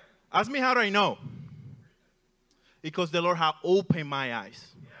 Ask me how do I know? Because the Lord has opened my eyes.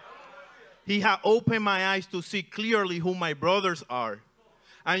 He has opened my eyes to see clearly who my brothers are.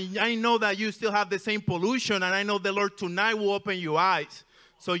 And I know that you still have the same pollution, and I know the Lord tonight will open your eyes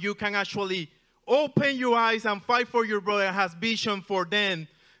so you can actually open your eyes and fight for your brother and has vision for them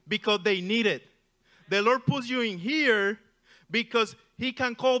because they need it. The Lord puts you in here because he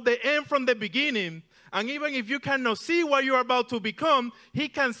can call the end from the beginning. And even if you cannot see what you are about to become, he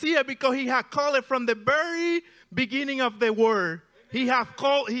can see it because he has called it from the very beginning of the word. He has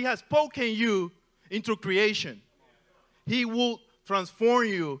spoken you into creation. He will transform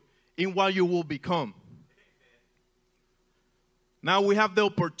you in what you will become. Now we have the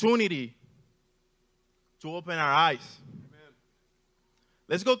opportunity to open our eyes. Amen.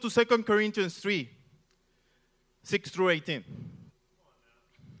 Let's go to 2 Corinthians 3, 6 through 18.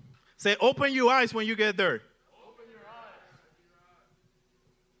 Say, open your eyes when you get there. Open your eyes.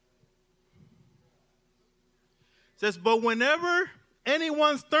 It says, but whenever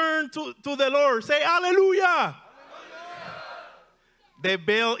anyone's turned to the Lord, say, hallelujah. Hallelujah. The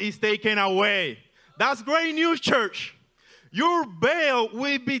veil is taken away. That's great news, church. Your veil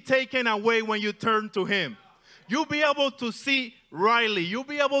will be taken away when you turn to him. You'll be able to see rightly. You'll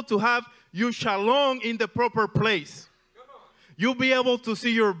be able to have your shalom in the proper place. You'll be able to see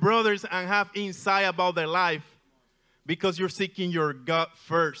your brothers and have insight about their life because you're seeking your God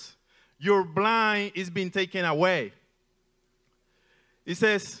first. Your blind is being taken away. It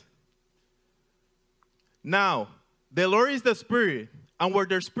says, now, the Lord is the Spirit, and where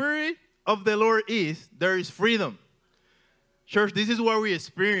the Spirit of the Lord is, there is freedom. Church, this is what we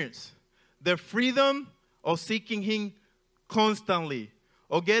experience. The freedom of seeking him constantly,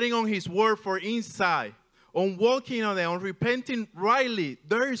 of getting on his word for insight, on walking on it, on repenting rightly.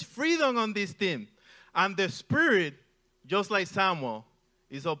 There is freedom on this thing. And the Spirit, just like Samuel,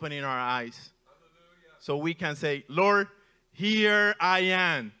 is opening our eyes. Hallelujah. So we can say, Lord, here I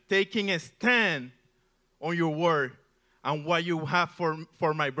am, taking a stand on your word. And what you have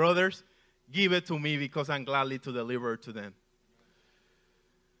for my brothers, give it to me because I'm gladly to deliver to them.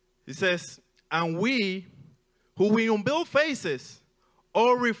 It says, and we, who with unveiled faces,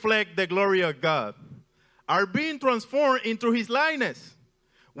 all reflect the glory of God, are being transformed into his likeness.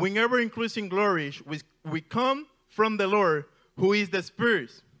 With ever-increasing glory, we come from the Lord, who is the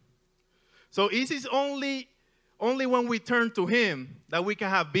Spirit. So it is only when we turn to him that we can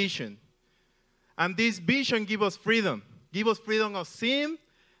have vision. And this vision gives us freedom. Give us freedom of sin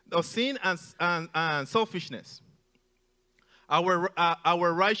and selfishness.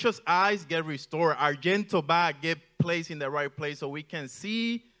 Our righteous eyes get restored. Our gentle back get placed in the right place so we can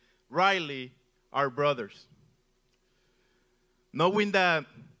see rightly our brothers. Knowing that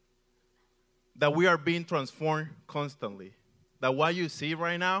we are being transformed constantly. That what you see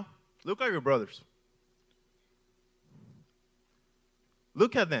right now, look at your brothers.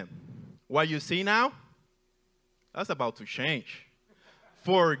 Look at them. What you see now, that's about to change.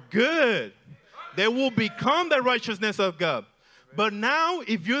 For good. They will become the righteousness of God. But now,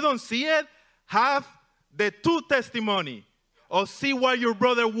 if you don't see it, have the true testimony or see what your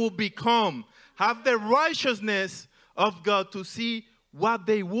brother will become. Have the righteousness of God to see what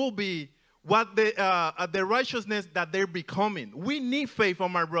they will be, what the righteousness that they're becoming. We need faith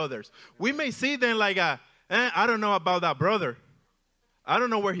on our brothers. We may see them like, I don't know about that brother. I don't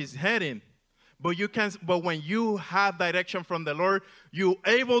know where he's heading. But when you have direction from the Lord, you're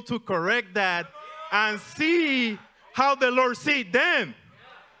able to correct that and see how the Lord sees them.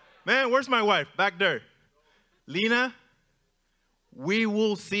 Man, where's my wife? Back there. Lena, we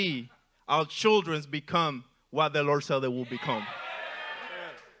will see our children become what the Lord said they will become.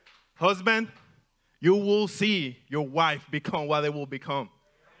 Husband, you will see your wife become what they will become.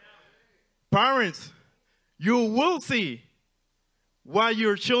 Parents, you will see what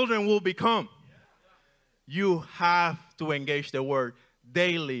your children will become. You have to engage the Word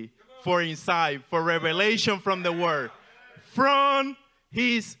daily for insight, for revelation from the Word, from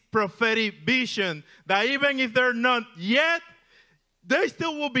His prophetic vision, that even if they're not yet, they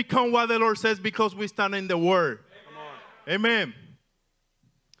still will become what the Lord says because we stand in the Word. Amen.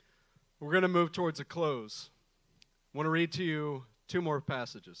 We're going to move towards a close. I want to read to you two more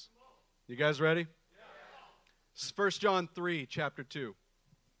passages. You guys ready? This is 1 John 3, chapter 2. It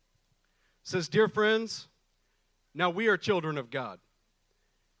says, "Dear friends, now we are children of God,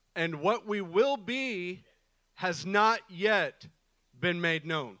 and what we will be has not yet been made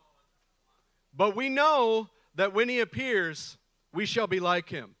known. But we know that when He appears, we shall be like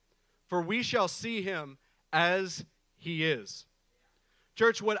Him, for we shall see Him as He is."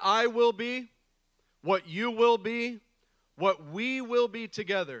 Church, what I will be, what you will be, what we will be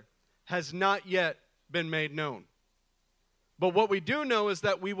together has not yet been made known. But what we do know is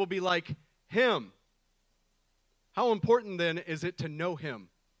that we will be like Him. How important then is it to know Him?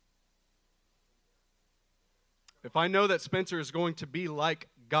 If I know that Spencer is going to be like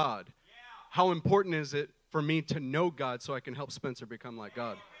God, how important is it for me to know God so I can help Spencer become like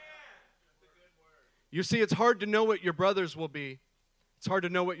God? You see, it's hard to know what your brothers will be. It's hard to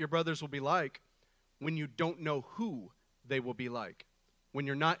know what your brothers will be like when you don't know who they will be like, when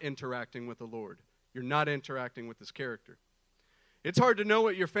you're not interacting with the Lord, you're not interacting with His character. It's hard to know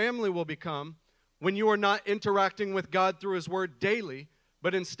what your family will become when you are not interacting with God through His Word daily,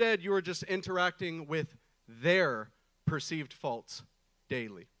 but instead you are just interacting with their perceived faults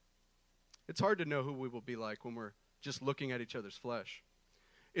daily. It's hard to know who we will be like when we're just looking at each other's flesh.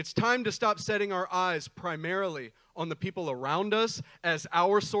 It's time to stop setting our eyes primarily on the people around us as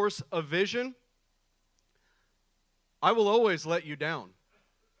our source of vision. I will always let you down.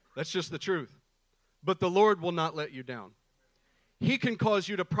 That's just the truth. But the Lord will not let you down. He can cause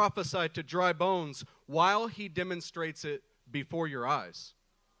you to prophesy to dry bones while He demonstrates it before your eyes.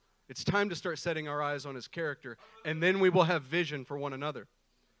 It's time to start setting our eyes on His character, and then we will have vision for one another.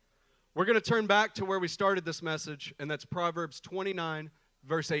 We're going to turn back to where we started this message, and that's Proverbs 29,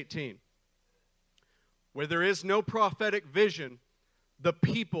 verse 18. Where there is no prophetic vision, the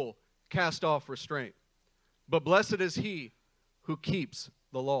people cast off restraint. But blessed is he who keeps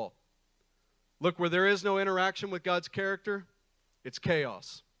the law. Look, where there is no interaction with God's character, it's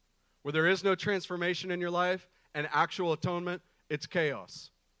chaos. Where there is no transformation in your life and actual atonement, it's chaos.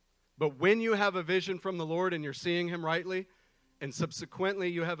 But when you have a vision from the Lord and you're seeing Him rightly, and subsequently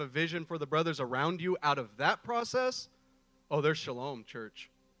you have a vision for the brothers around you out of that process, oh, there's shalom, church.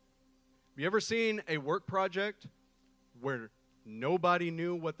 Have you ever seen a work project where nobody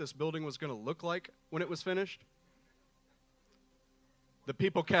knew what this building was going to look like when it was finished? The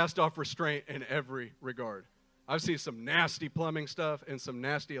people cast off restraint in every regard. I've seen some nasty plumbing stuff and some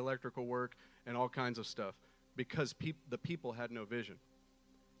nasty electrical work and all kinds of stuff because the people had no vision.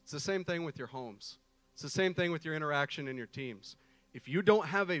 It's the same thing with your homes. It's the same thing with your interaction in your teams. If you don't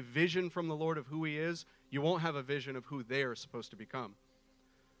have a vision from the Lord of who He is, you won't have a vision of who they are supposed to become.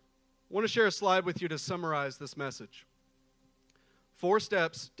 I want to share a slide with you to summarize this message. 4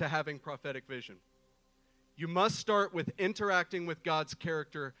 steps to having prophetic vision. You must start with interacting with God's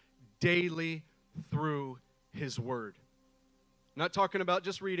character daily through His Word. I'm not talking about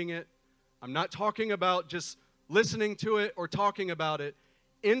just reading it. I'm not talking about just listening to it or talking about it.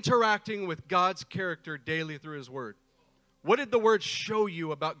 Interacting with God's character daily through His Word. What did the Word show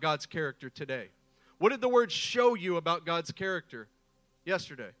you about God's character today? What did the Word show you about God's character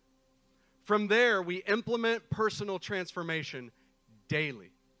yesterday? From there, we implement personal transformation daily.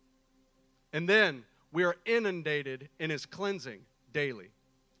 And then we are inundated in His cleansing daily.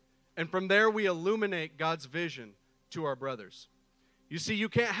 And from there, we illuminate God's vision to our brothers. You see, you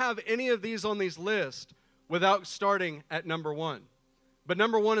can't have any of these on these lists without starting at number 1. But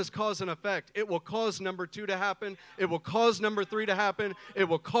number 1 is cause and effect. It will cause number 2 to happen. It will cause number 3 to happen. It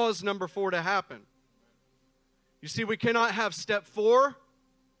will cause number 4 to happen. You see, we cannot have step 4.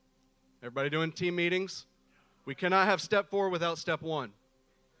 Everybody doing team meetings? We cannot have step 4 without step 1.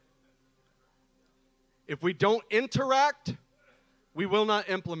 If we don't interact, we will not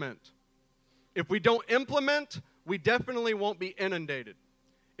implement. If we don't implement, we definitely won't be inundated.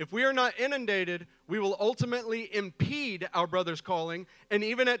 If we are not inundated, we will ultimately impede our brother's calling and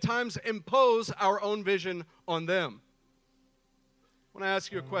even at times impose our own vision on them. I want to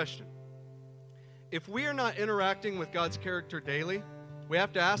ask you a question. If we are not interacting with God's character daily, we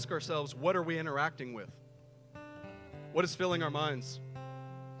have to ask ourselves, what are we interacting with? What is filling our minds?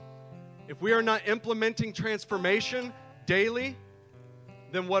 If we are not implementing transformation daily,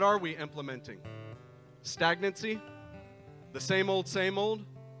 then what are we implementing? Stagnancy? The same old,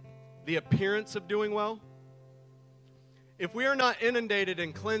 the appearance of doing well? If we are not inundated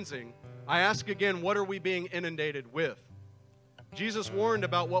in cleansing, I ask again, what are we being inundated with? Jesus warned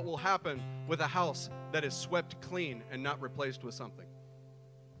about what will happen with a house that is swept clean and not replaced with something.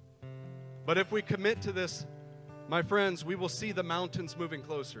 But if we commit to this, my friends, we will see the mountains moving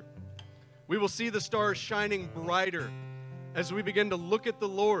closer. We will see the stars shining brighter as we begin to look at the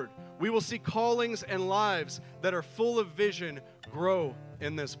Lord. We will see callings and lives that are full of vision grow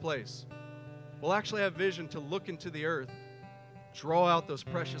in this place. We'll actually have vision to look into the earth, draw out those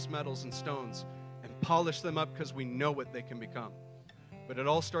precious metals and stones, and polish them up because we know what they can become. But it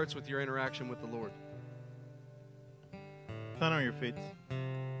all starts with your interaction with the Lord. Stand on your feet.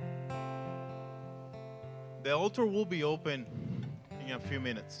 The altar will be open in a few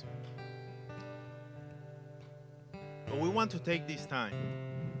minutes. But we want to take this time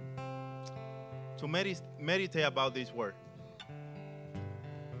to meditate about this word.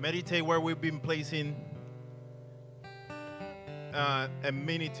 Meditate where we've been placing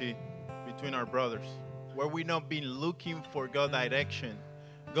amenity between our brothers, where we've not been looking for God direction,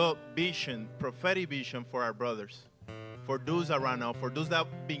 God vision, prophetic vision for our brothers, for those around us, for those that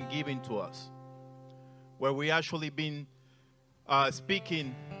have been given to us, where we actually been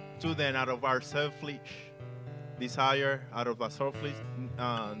speaking to them out of our selfish desire, out of our selfish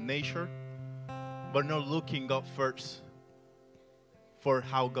nature, but not looking God first for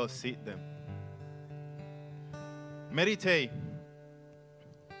how God sees them. Meditate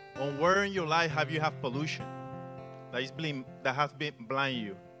on where in your life have you have pollution that has been blind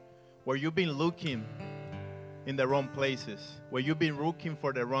you, where you've been looking in the wrong places, where you've been looking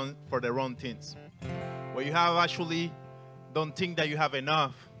for the wrong things, where you have actually don't think that you have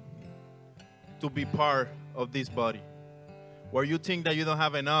enough to be part of this body, where you think that you don't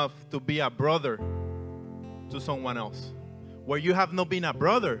have enough to be a brother to someone else, where you have not been a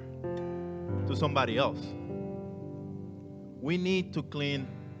brother to somebody else. We need to clean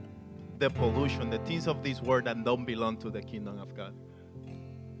the pollution, the things of this world that don't belong to the kingdom of God.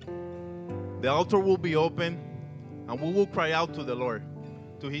 The altar will be open, and we will cry out to the Lord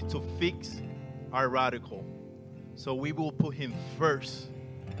to fix our reticle. So we will put him first,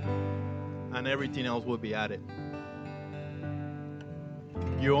 and everything else will be added.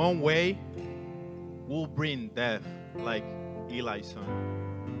 Your own way will bring death, like Eli's son.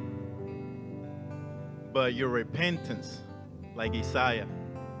 But your repentance, like Isaiah,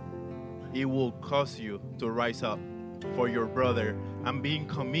 it will cause you to rise up for your brother and being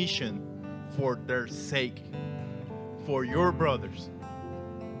commissioned for their sake, for your brothers.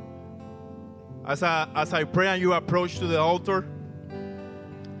 As I pray and you approach to the altar,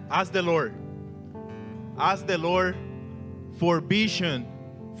 ask the Lord for vision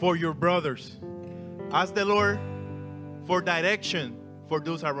for your brothers. Ask the Lord for direction for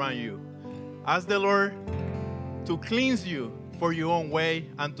those around you. Ask the Lord to cleanse you for your own way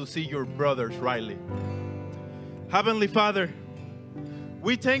and to see your brothers rightly. Heavenly Father,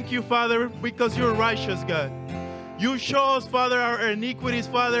 we thank you, Father, because you're righteous, God. You show us, Father, our iniquities,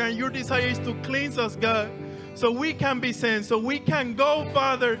 Father, and your desire is to cleanse us, God, so we can be sent, so we can go,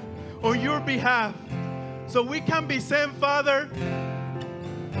 Father, on your behalf, so we can be sent, Father,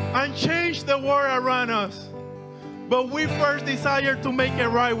 and change the world around us. But we first desire to make it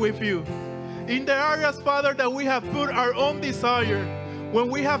right with you. In the areas, Father, that we have put our own desire, when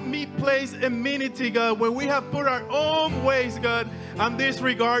we have misplaced amenity, God, when we have put our own ways, God, and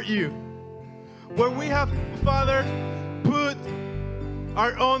disregard you, where we have, Father, put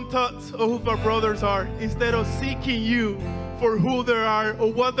our own thoughts of who our brothers are instead of seeking you for who they are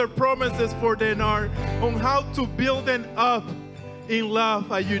or what their promises for them are, on how to build them up in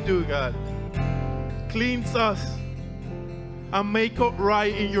love as you do, God. Cleanse us and make it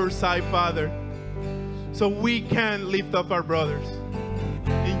right in your sight, Father, so we can lift up our brothers.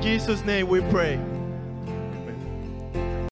 In Jesus' name we pray.